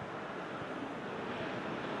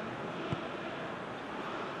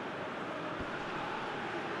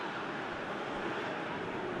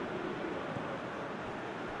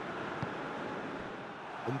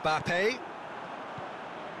 Mbappe.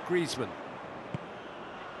 Griezmann.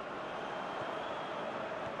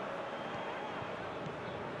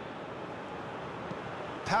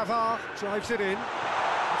 Pavard drives it in.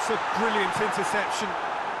 It's a brilliant interception.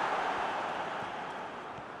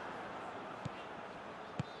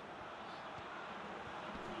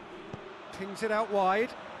 Pings it out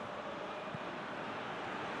wide.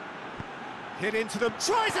 Hit into them.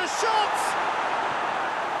 Tries a shot!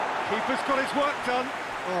 Keeper's got his work done.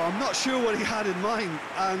 Oh, I'm not sure what he had in mind,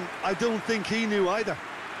 and I don't think he knew either.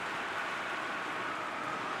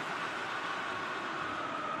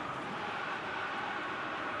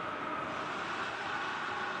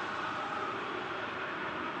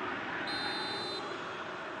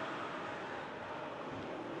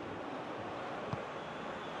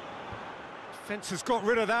 Defence has got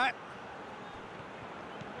rid of that.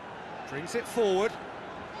 Brings it forward.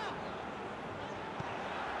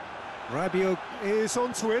 Rabiot is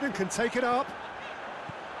onto it and can take it up.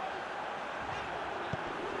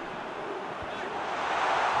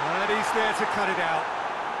 And he's there to cut it out.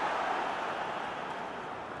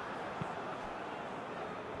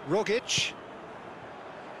 Rogic.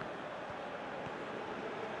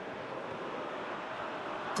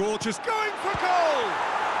 Gorgeous, going for goal!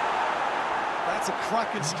 That's a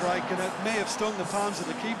cracking strike, and it may have stung the palms of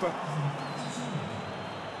the keeper.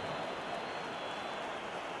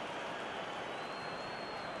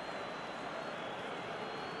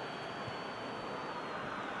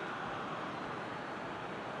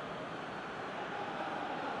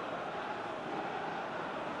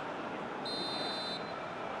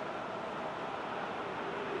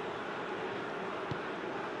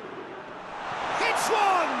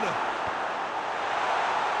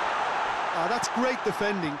 That's great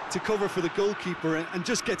defending to cover for the goalkeeper and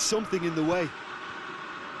just get something in the way.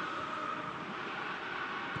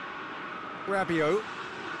 Rabiot.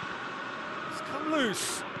 It's come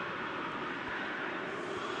loose.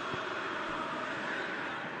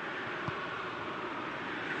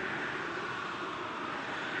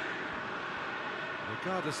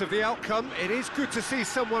 Regardless of the outcome, it is good to see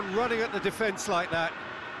someone running at the defence like that.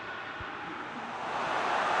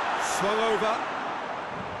 Swung over.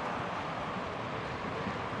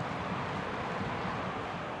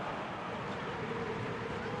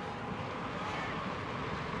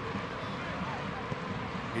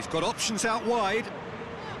 He's got options out wide.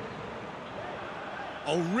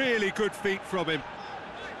 Oh, really good feet from him.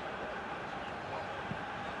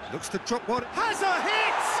 Looks to drop one. Has a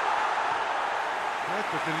hit! Read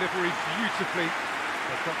the delivery beautifully.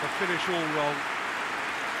 They've got the finish all wrong.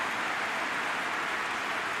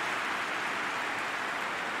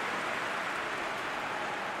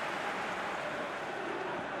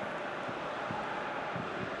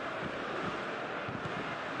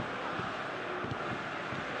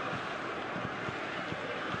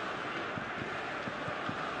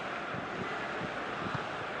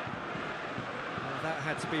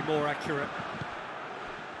 Had to be more accurate.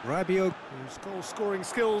 Rabiot, whose goal-scoring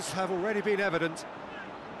skills have already been evident.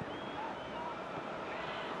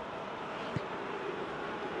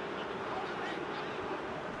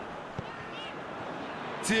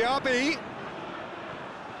 Diaby.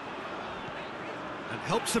 And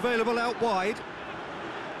help's available out wide.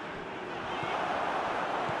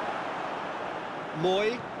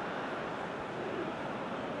 Moy.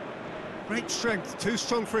 Great strength, too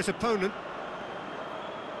strong for his opponent.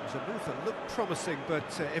 It was a move that looked promising, but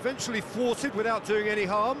eventually thwarted without doing any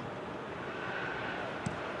harm.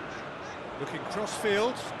 Looking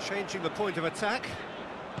cross-field, changing the point of attack.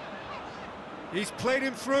 He's played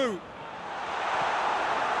him through.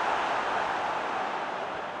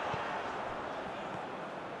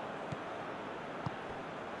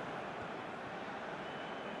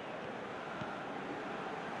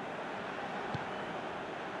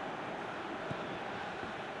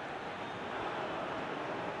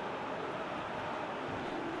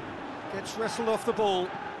 Gets wrestled off the ball.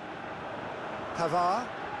 Qatar.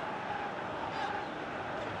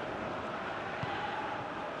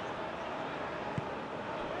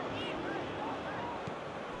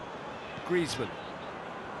 Griezmann.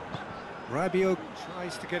 Rabiot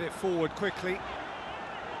tries to get it forward quickly.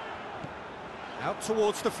 Out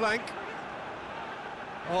towards the flank.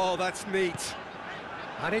 Oh, that's neat.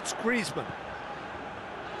 And it's Griezmann.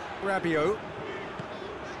 Rabiot.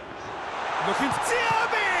 Looking for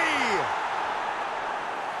Diaby!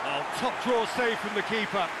 Oh, top draw save from the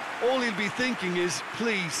keeper. All he'll be thinking is,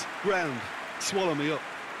 please, ground, swallow me up.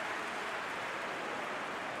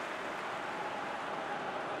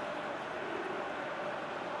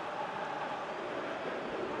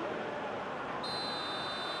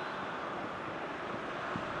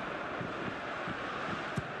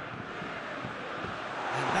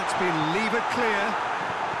 Been levered clear.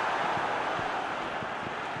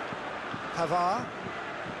 Qatar.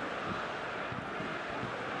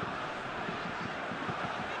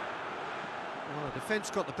 Well, the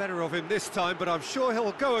defence got the better of him this time, but I'm sure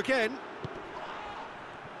he'll go again.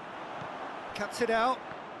 Cuts it out.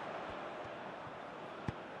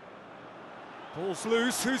 Ball's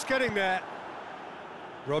loose, who's getting there?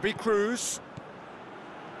 Robbie Cruz.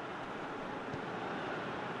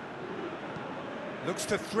 Looks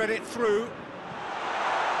to thread it through.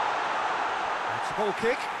 It's a goal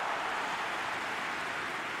kick.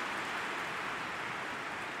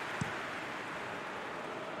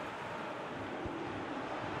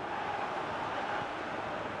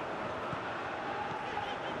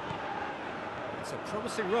 It's a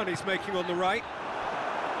promising run he's making on the right.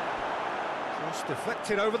 Cross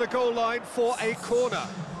deflected over the goal line for a corner.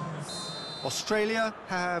 Australia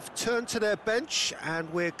have turned to their bench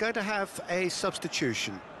and we're going to have a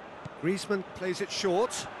substitution. Griezmann plays it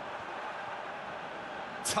short.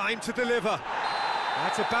 Time to deliver.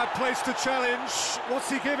 That's a bad place to challenge. What's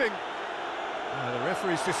he giving? The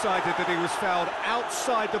referee's decided that he was fouled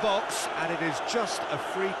outside the box and it is just a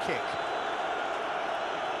free kick.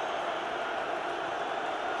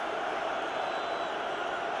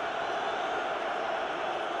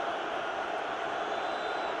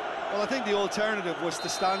 Well, I think the alternative was to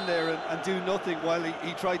stand there and do nothing while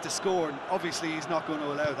he tried to score, and obviously he's not going to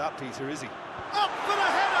allow that, Peter, is he? Up for the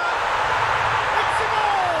header! It's a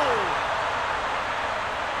goal!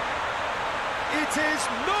 It is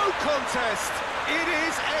no contest, it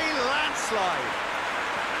is a landslide.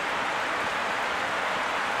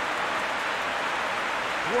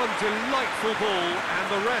 One delightful ball, and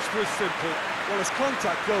the rest was simple. Well, as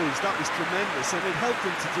contact goes, that was tremendous, and it helped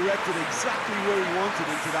him to direct it exactly where he wanted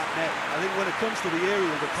into that net. I think when it comes to the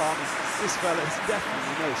aerial department, this fella is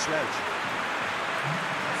definitely no slouch.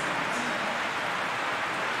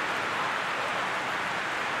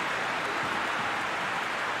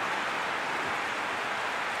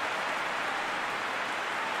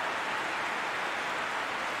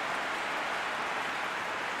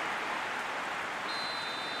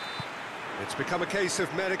 It's become a case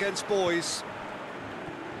of men against boys.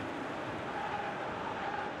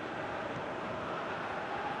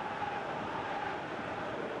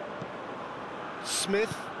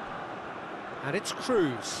 Smith, and it's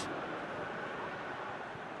Cruz.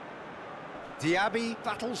 Diaby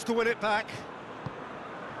battles to win it back.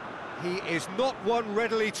 He is not one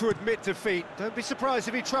readily to admit defeat. Don't be surprised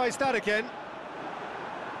if he tries that again.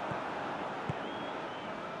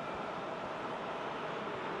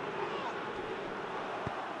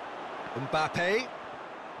 Mbappe.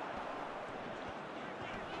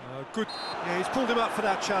 Good. Yeah, he's pulled him up for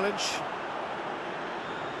that challenge.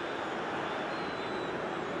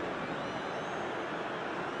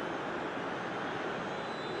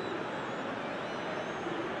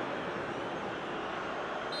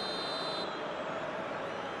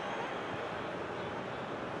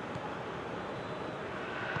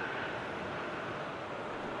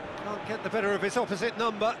 Can't get the better of his opposite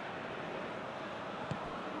number.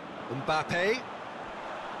 Mbappe.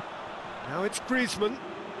 Now it's Griezmann.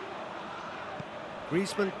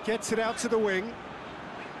 Griezmann gets it out to the wing.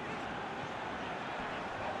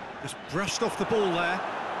 Just brushed off the ball there.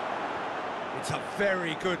 It's a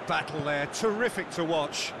very good battle there, terrific to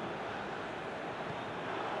watch.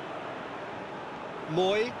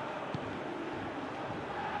 Moy.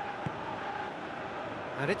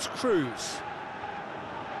 And it's Cruz.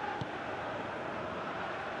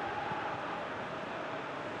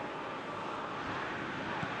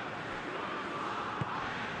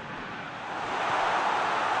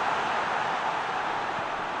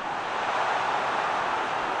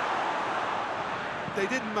 They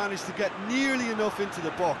didn't manage to get nearly enough into the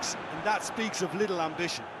box, and that speaks of little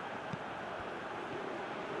ambition.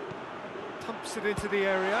 Pumps it into the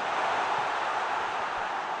area.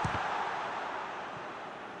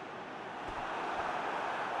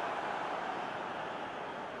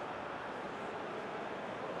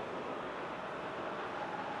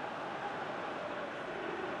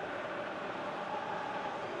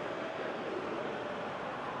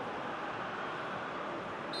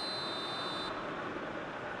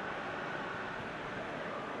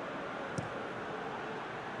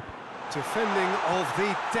 Defending of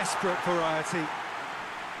the desperate variety.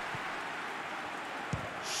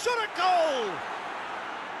 Shot at goal!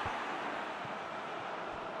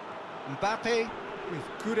 Mbappe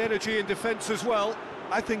with good energy in defence as well.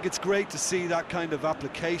 I think it's great to see that kind of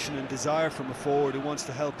application and desire from a forward who wants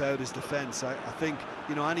to help out his defence. I think,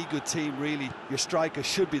 you know, any good team, really, your striker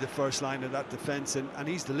should be the first line of that defence, and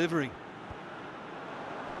he's delivering.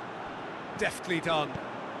 Deftly done.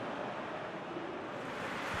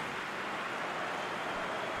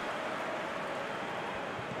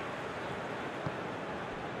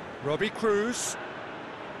 Robbie Cruz.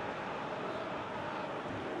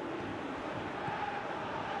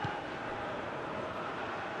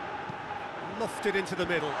 Lofted into the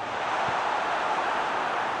middle.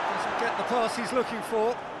 Doesn't get the pass he's looking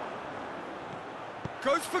for.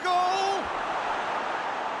 Goes for goal!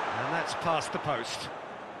 And that's past the post.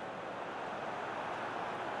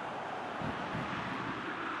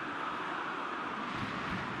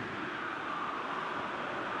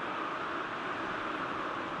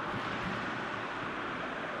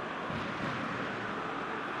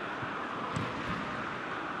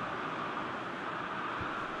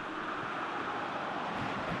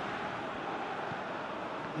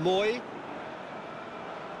 Moy.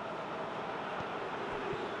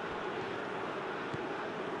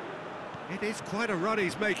 It is quite a run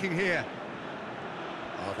he's making here.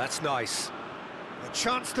 Oh, that's nice. A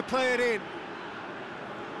chance to play it in.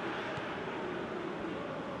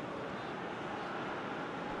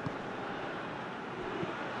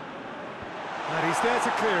 And he's there to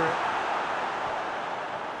clear it.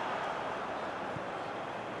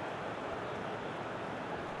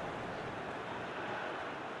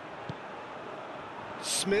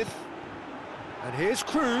 Smith, and here's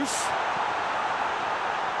Cruz.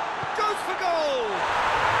 Goes for goal!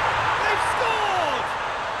 They've scored!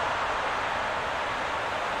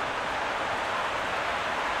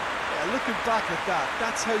 Yeah, looking back at that,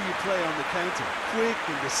 that's how you play on the counter. Quick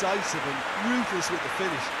and decisive and ruthless with the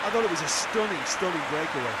finish. I thought it was a stunning, stunning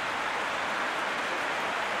breakaway.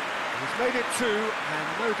 He's made it two, and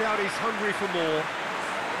no doubt he's hungry for more.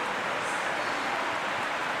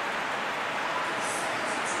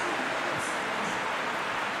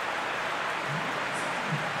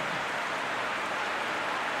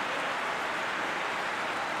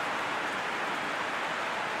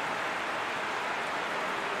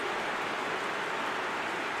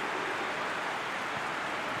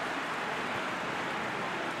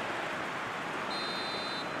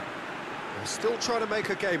 They're still trying to make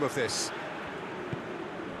a game of this.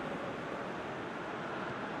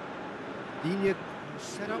 Digne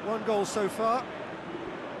set up one goal so far.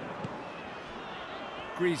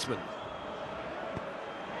 Griezmann.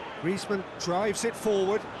 Griezmann drives it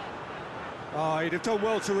forward. Oh, he'd have done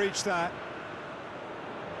well to reach that.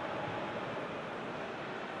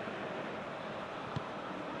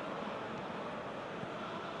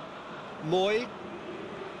 Moy.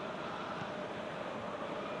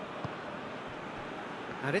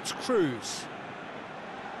 And it's Cruz.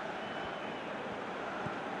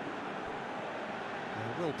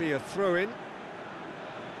 There will be a throw-in.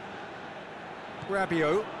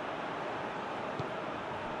 Rabiot.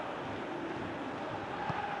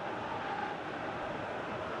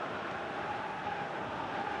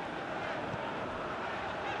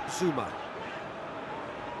 Zuma.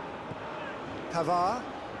 Pavard.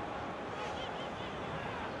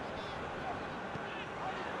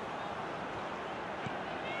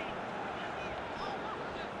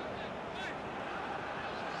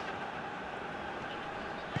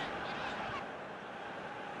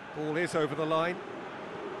 Ball is over the line.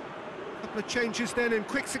 A Couple of changes then in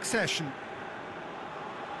quick succession.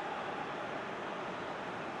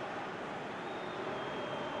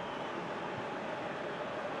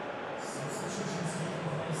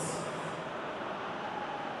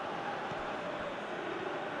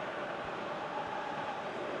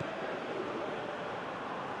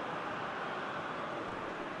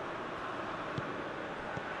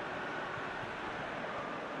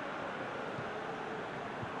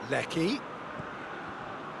 Lecky.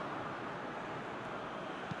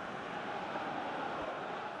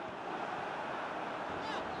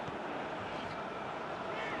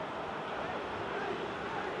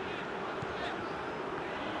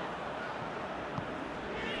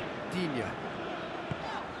 Digne.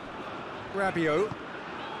 Rabiot.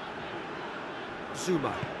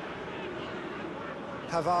 Zuma.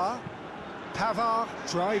 Pavard. Pavard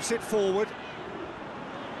drives it forward.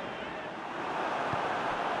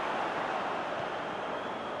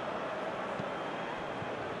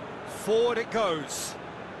 Forward it goes.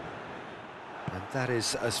 And that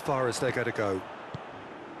is as far as they're going to go.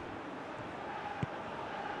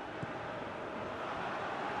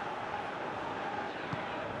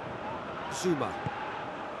 Zuma.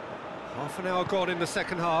 Half an hour gone in the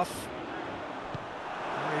second half.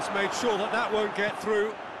 He's made sure that that won't get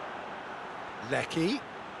through. Lecky.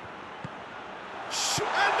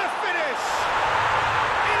 And the finish!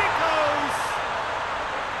 In it goes!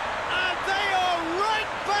 And they are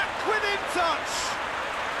right back within touch!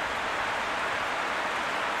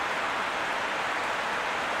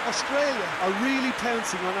 Australia are really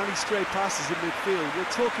pouncing on any stray passes in midfield.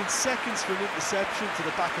 We're talking seconds from interception to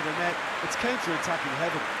the back of the net. It's counter-attacking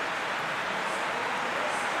heaven.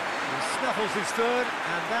 He snuffles his third,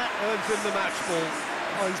 and that earns him the match ball.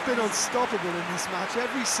 Oh, he's been unstoppable in this match.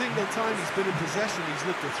 Every single time he's been in possession, he's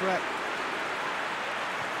looked a threat.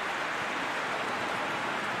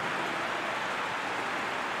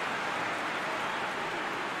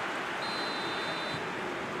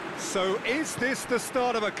 So is this the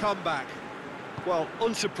start of a comeback? Well,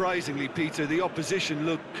 unsurprisingly, Peter, the opposition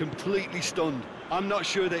look completely stunned. I'm not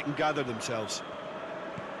sure they can gather themselves.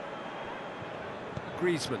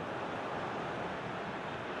 Griezmann.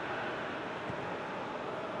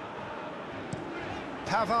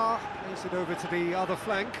 Pavard plays it over to the other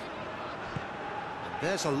flank. And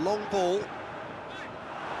there's a long ball.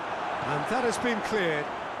 And that has been cleared.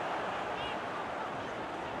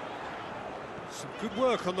 Some good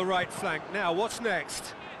work on the right flank. Now, what's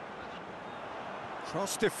next?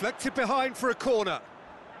 Cross deflected behind for a corner.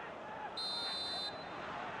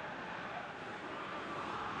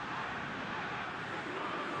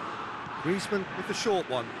 Griezmann with the short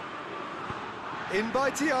one. In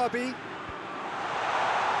by Diaby.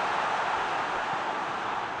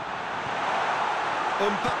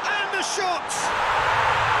 And the shot!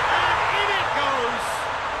 And in it goes!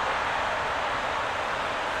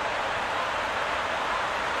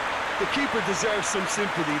 The keeper deserves some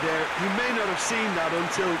sympathy there. He may not have seen that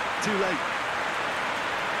until too late.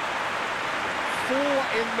 4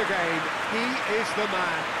 in the game. He is the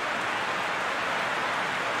man.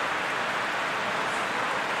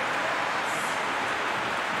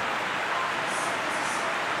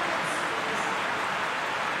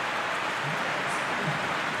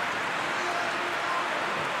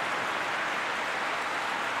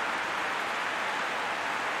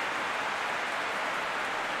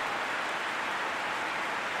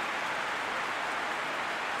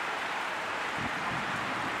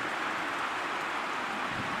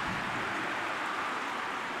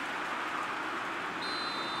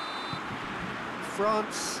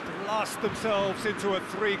 France blast themselves into a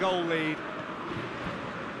 3-goal lead.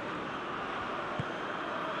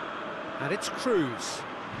 And it's Cruz.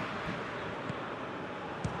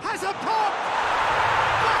 Has a pop!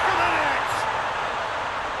 Back of the net!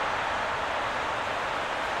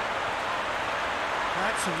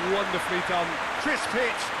 That's wonderfully done. Crisp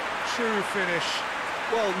hit, true finish.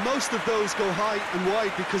 Well, most of those go high and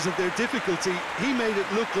wide because of their difficulty. He made it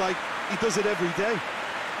look like he does it every day.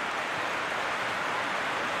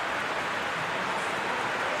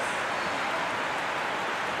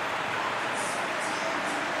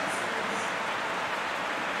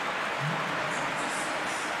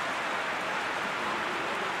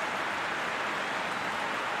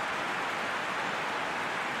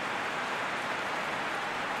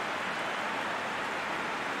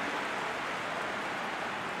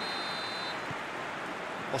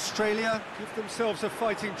 Australia give themselves a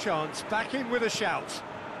fighting chance, back in with a shout.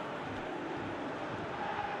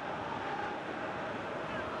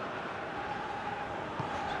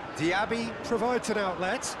 Diaby provides an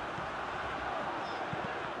outlet.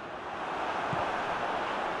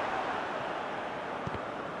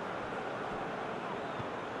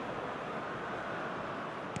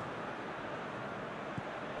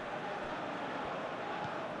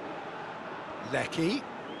 Lecky.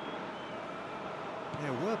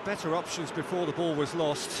 There were better options before the ball was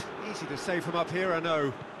lost. Easy to save from up here, I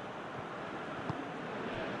know.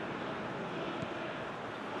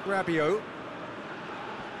 Rabiot.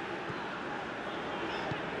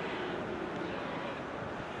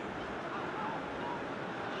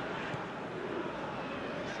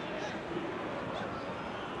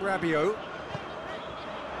 Rabiot.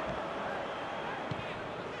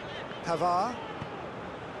 Pavard.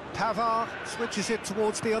 Pavard switches it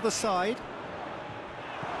towards the other side.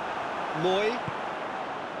 Moy.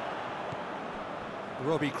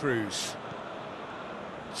 Robbie Cruz.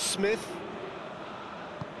 Smith.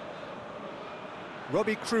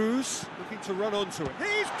 Robbie Cruz looking to run onto it.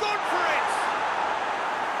 He's gone for it!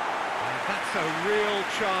 And that's a real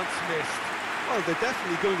chance missed. Well, they're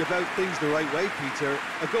definitely going about things the right way, Peter.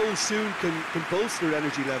 A goal soon can bolster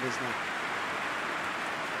energy levels now.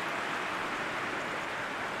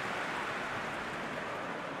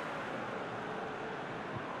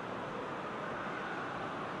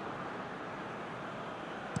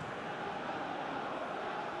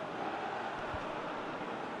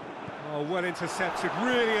 Oh, well intercepted,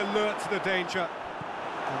 really alert to the danger.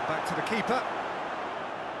 And back to the keeper.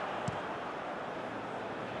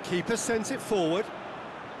 Keeper sends it forward.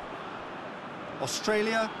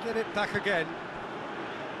 Australia get it back again.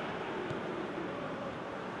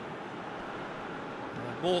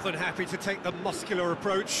 More than happy to take the muscular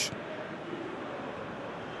approach.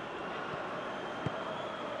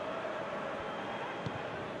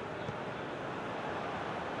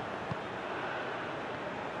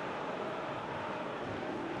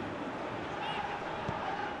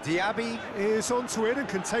 Diaby is onto it and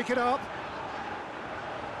can take it up.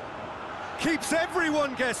 Keeps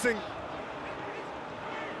everyone guessing.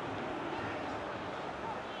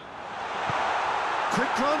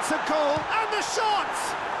 Quick glance at goal, and the shot!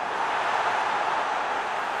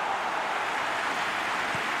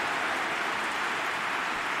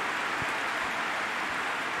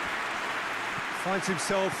 Finds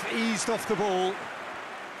himself eased off the ball.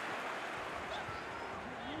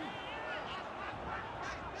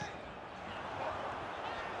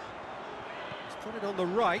 Put it on the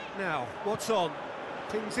right now. What's on?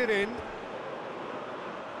 Pings it in. Well,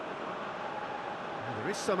 there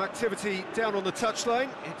is some activity down on the touchline.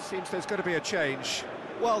 It seems there's going to be a change.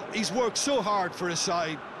 Well, he's worked so hard for his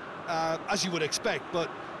side, as you would expect, but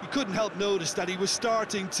you couldn't help notice that he was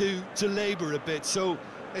starting to labour a bit, so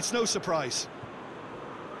it's no surprise.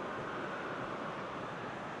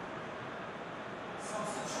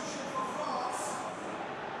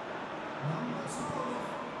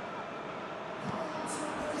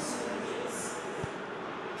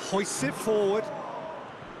 Hoists it forward.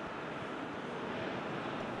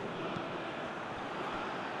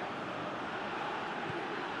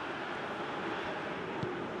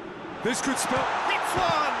 This could spell... It's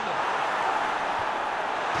one!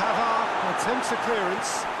 Pavard attempts a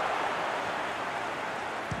clearance.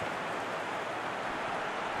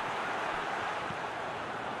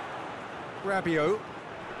 Rabiot.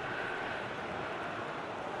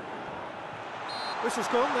 Whistle's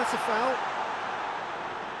gone, that's a foul.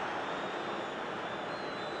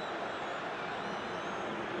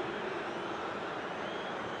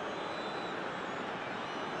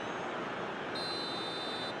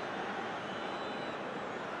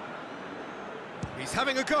 He's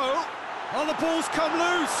having a go. Oh, the ball's come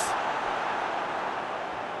loose.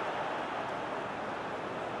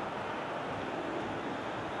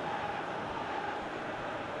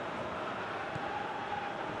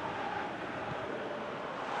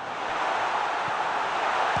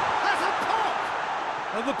 That's a pop!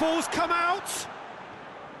 And the ball's come out.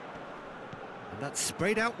 And that's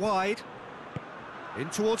sprayed out wide. In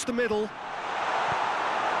towards the middle.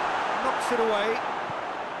 Knocks it away.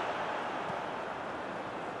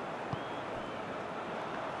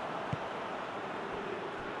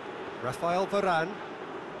 Rafael Varane.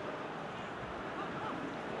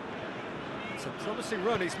 It's a promising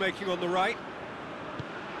run he's making on the right.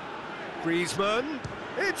 Griezmann.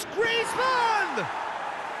 It's Griezmann!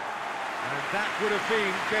 And that would have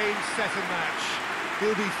been game, set and match.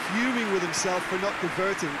 He'll be fuming with himself for not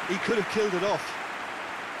converting. He could have killed it off.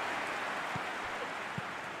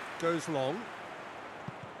 Goes long.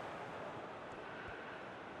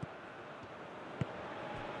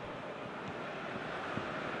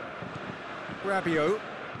 Rabiot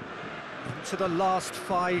into the last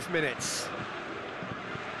 5 minutes.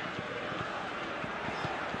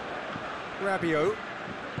 Rabiot.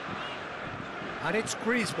 And it's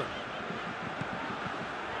Griezmann.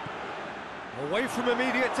 Away from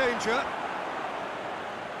immediate danger.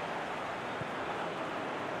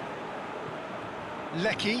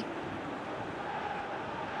 Lecky.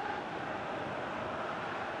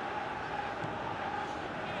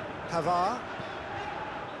 Pavard.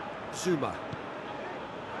 Zuma.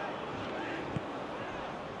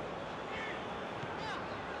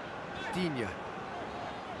 Digne.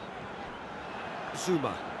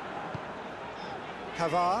 Zuma.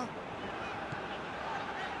 Pavard.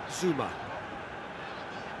 Zuma.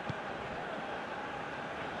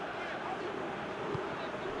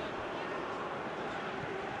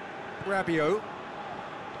 Rabiot.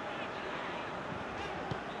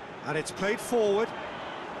 And it's played forward.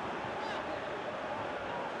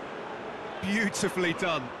 Beautifully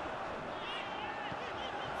done.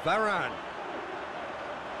 Varane.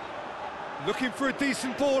 Looking for a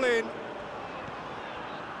decent ball in.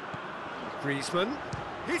 Griezmann.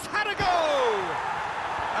 He's had a go!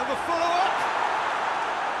 And the follow-up.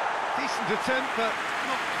 Decent attempt, but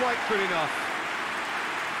not quite good enough.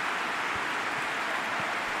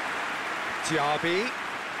 Diaby.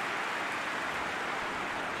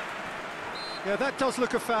 Yeah, that does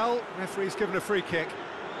look a foul. Referee's given a free kick.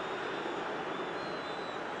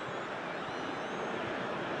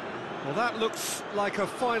 Well, that looks like a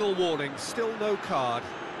final warning. Still no card.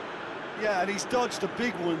 Yeah, and he's dodged a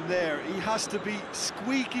big one there. He has to be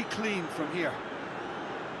squeaky clean from here.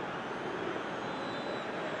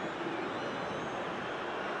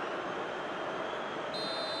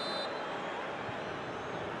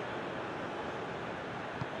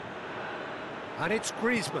 And it's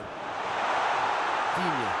Griezmann.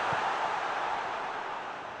 Digne.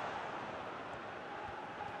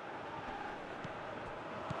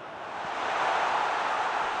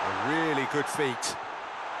 A really good feat.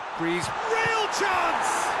 Real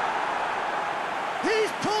chance!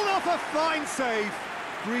 He's pulled off a fine save.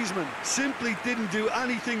 Griezmann simply didn't do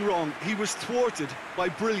anything wrong. He was thwarted by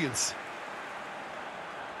brilliance.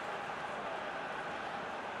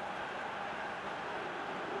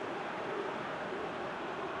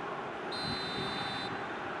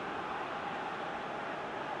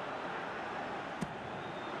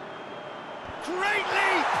 Great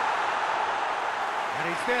leap! And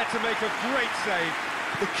he's there to make a great save.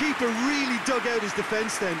 The keeper really dug out his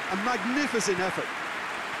defence then. A magnificent effort.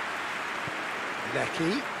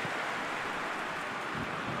 Lecky.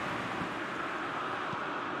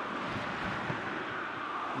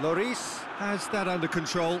 Lloris has that under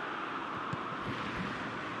control.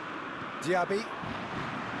 Diaby.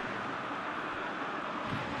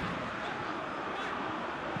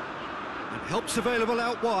 And help's available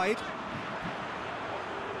out wide.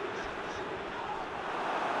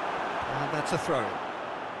 And that's a throw.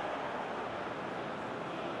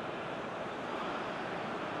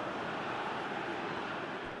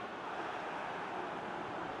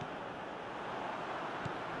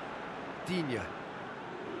 Digne.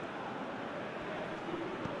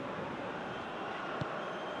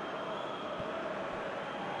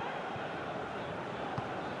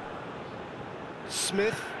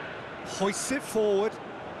 Smith hoists it forward.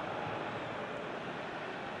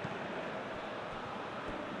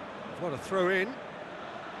 What a throw in.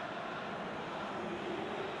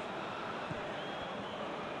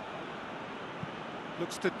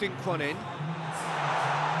 Looks to dink one in.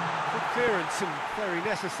 Good clearance and very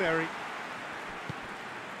necessary.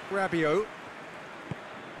 Rabiot.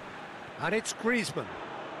 And it's Griezmann.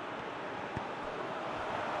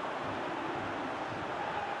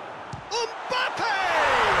 Mbappe!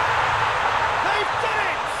 They've done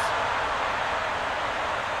it!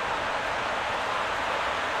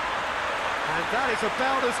 And that is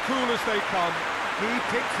about as cool as they come. He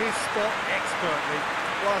picked his spot expertly.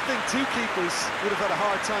 Well, I think two keepers would have had a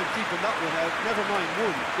hard time keeping that one out, never mind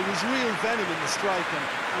one. There was real venom in the strike and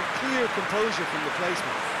clear composure from the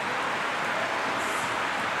placement.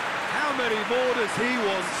 How many more does he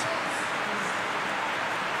want?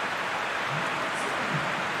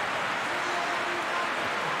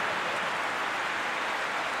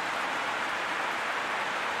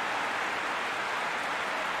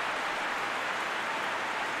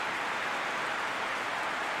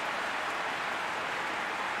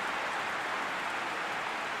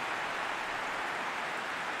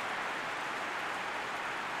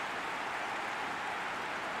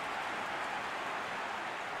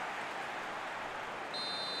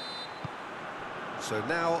 So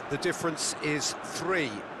now the difference is 3.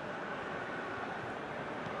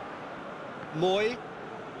 Moy.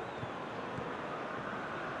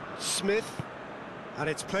 Smith. And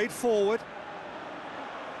it's played forward.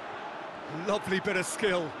 Lovely bit of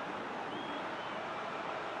skill.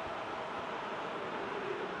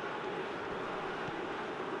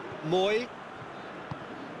 Moy.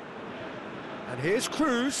 And here's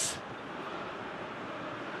Cruz.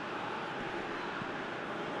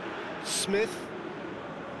 Smith.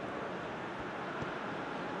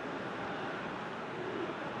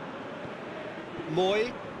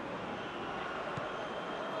 Moy.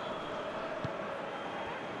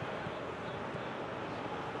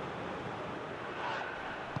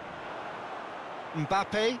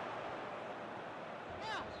 Mbappe.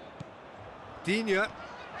 Digne.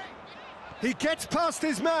 He gets past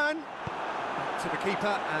his man. To the keeper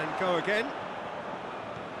and go again.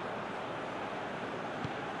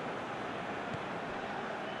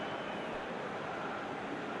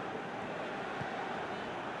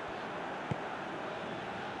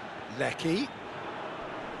 Lecky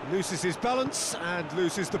loses his balance and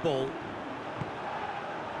loses the ball.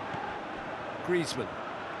 Griezmann.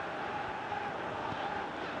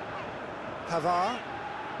 Pavard.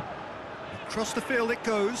 Across the field it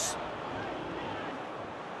goes.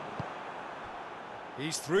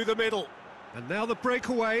 He's through the middle. And now the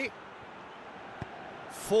breakaway.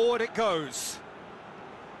 Forward it goes.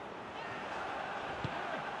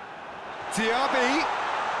 Diaby.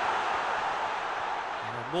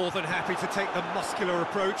 More than happy to take the muscular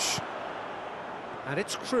approach. And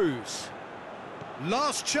it's Cruz.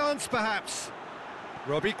 Last chance, perhaps.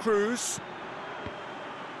 Robbie Cruz.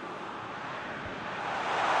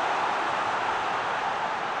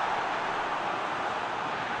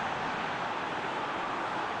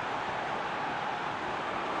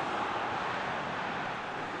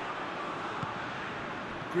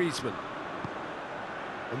 Griezmann.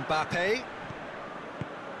 Mbappe.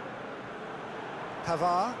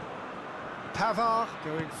 Pavard. Pavard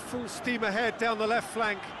going full steam ahead down the left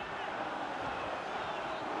flank.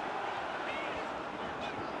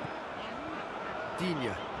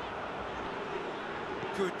 Digne.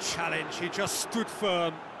 Good challenge, he just stood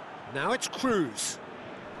firm. Now it's Cruz.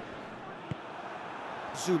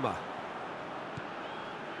 Zuma.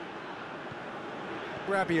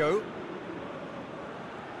 Rabiot.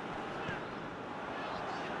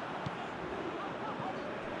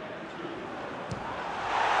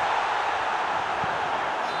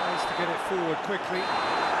 Get it forward quickly.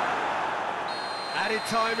 Added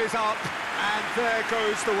time is up, and there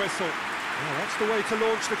goes the whistle. Well, that's the way to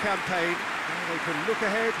launch the campaign. Now they can look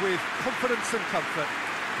ahead with confidence and comfort.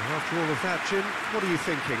 And after all of that, Jim, what are you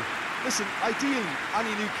thinking? Listen, ideally,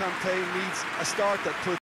 any new campaign needs a start that puts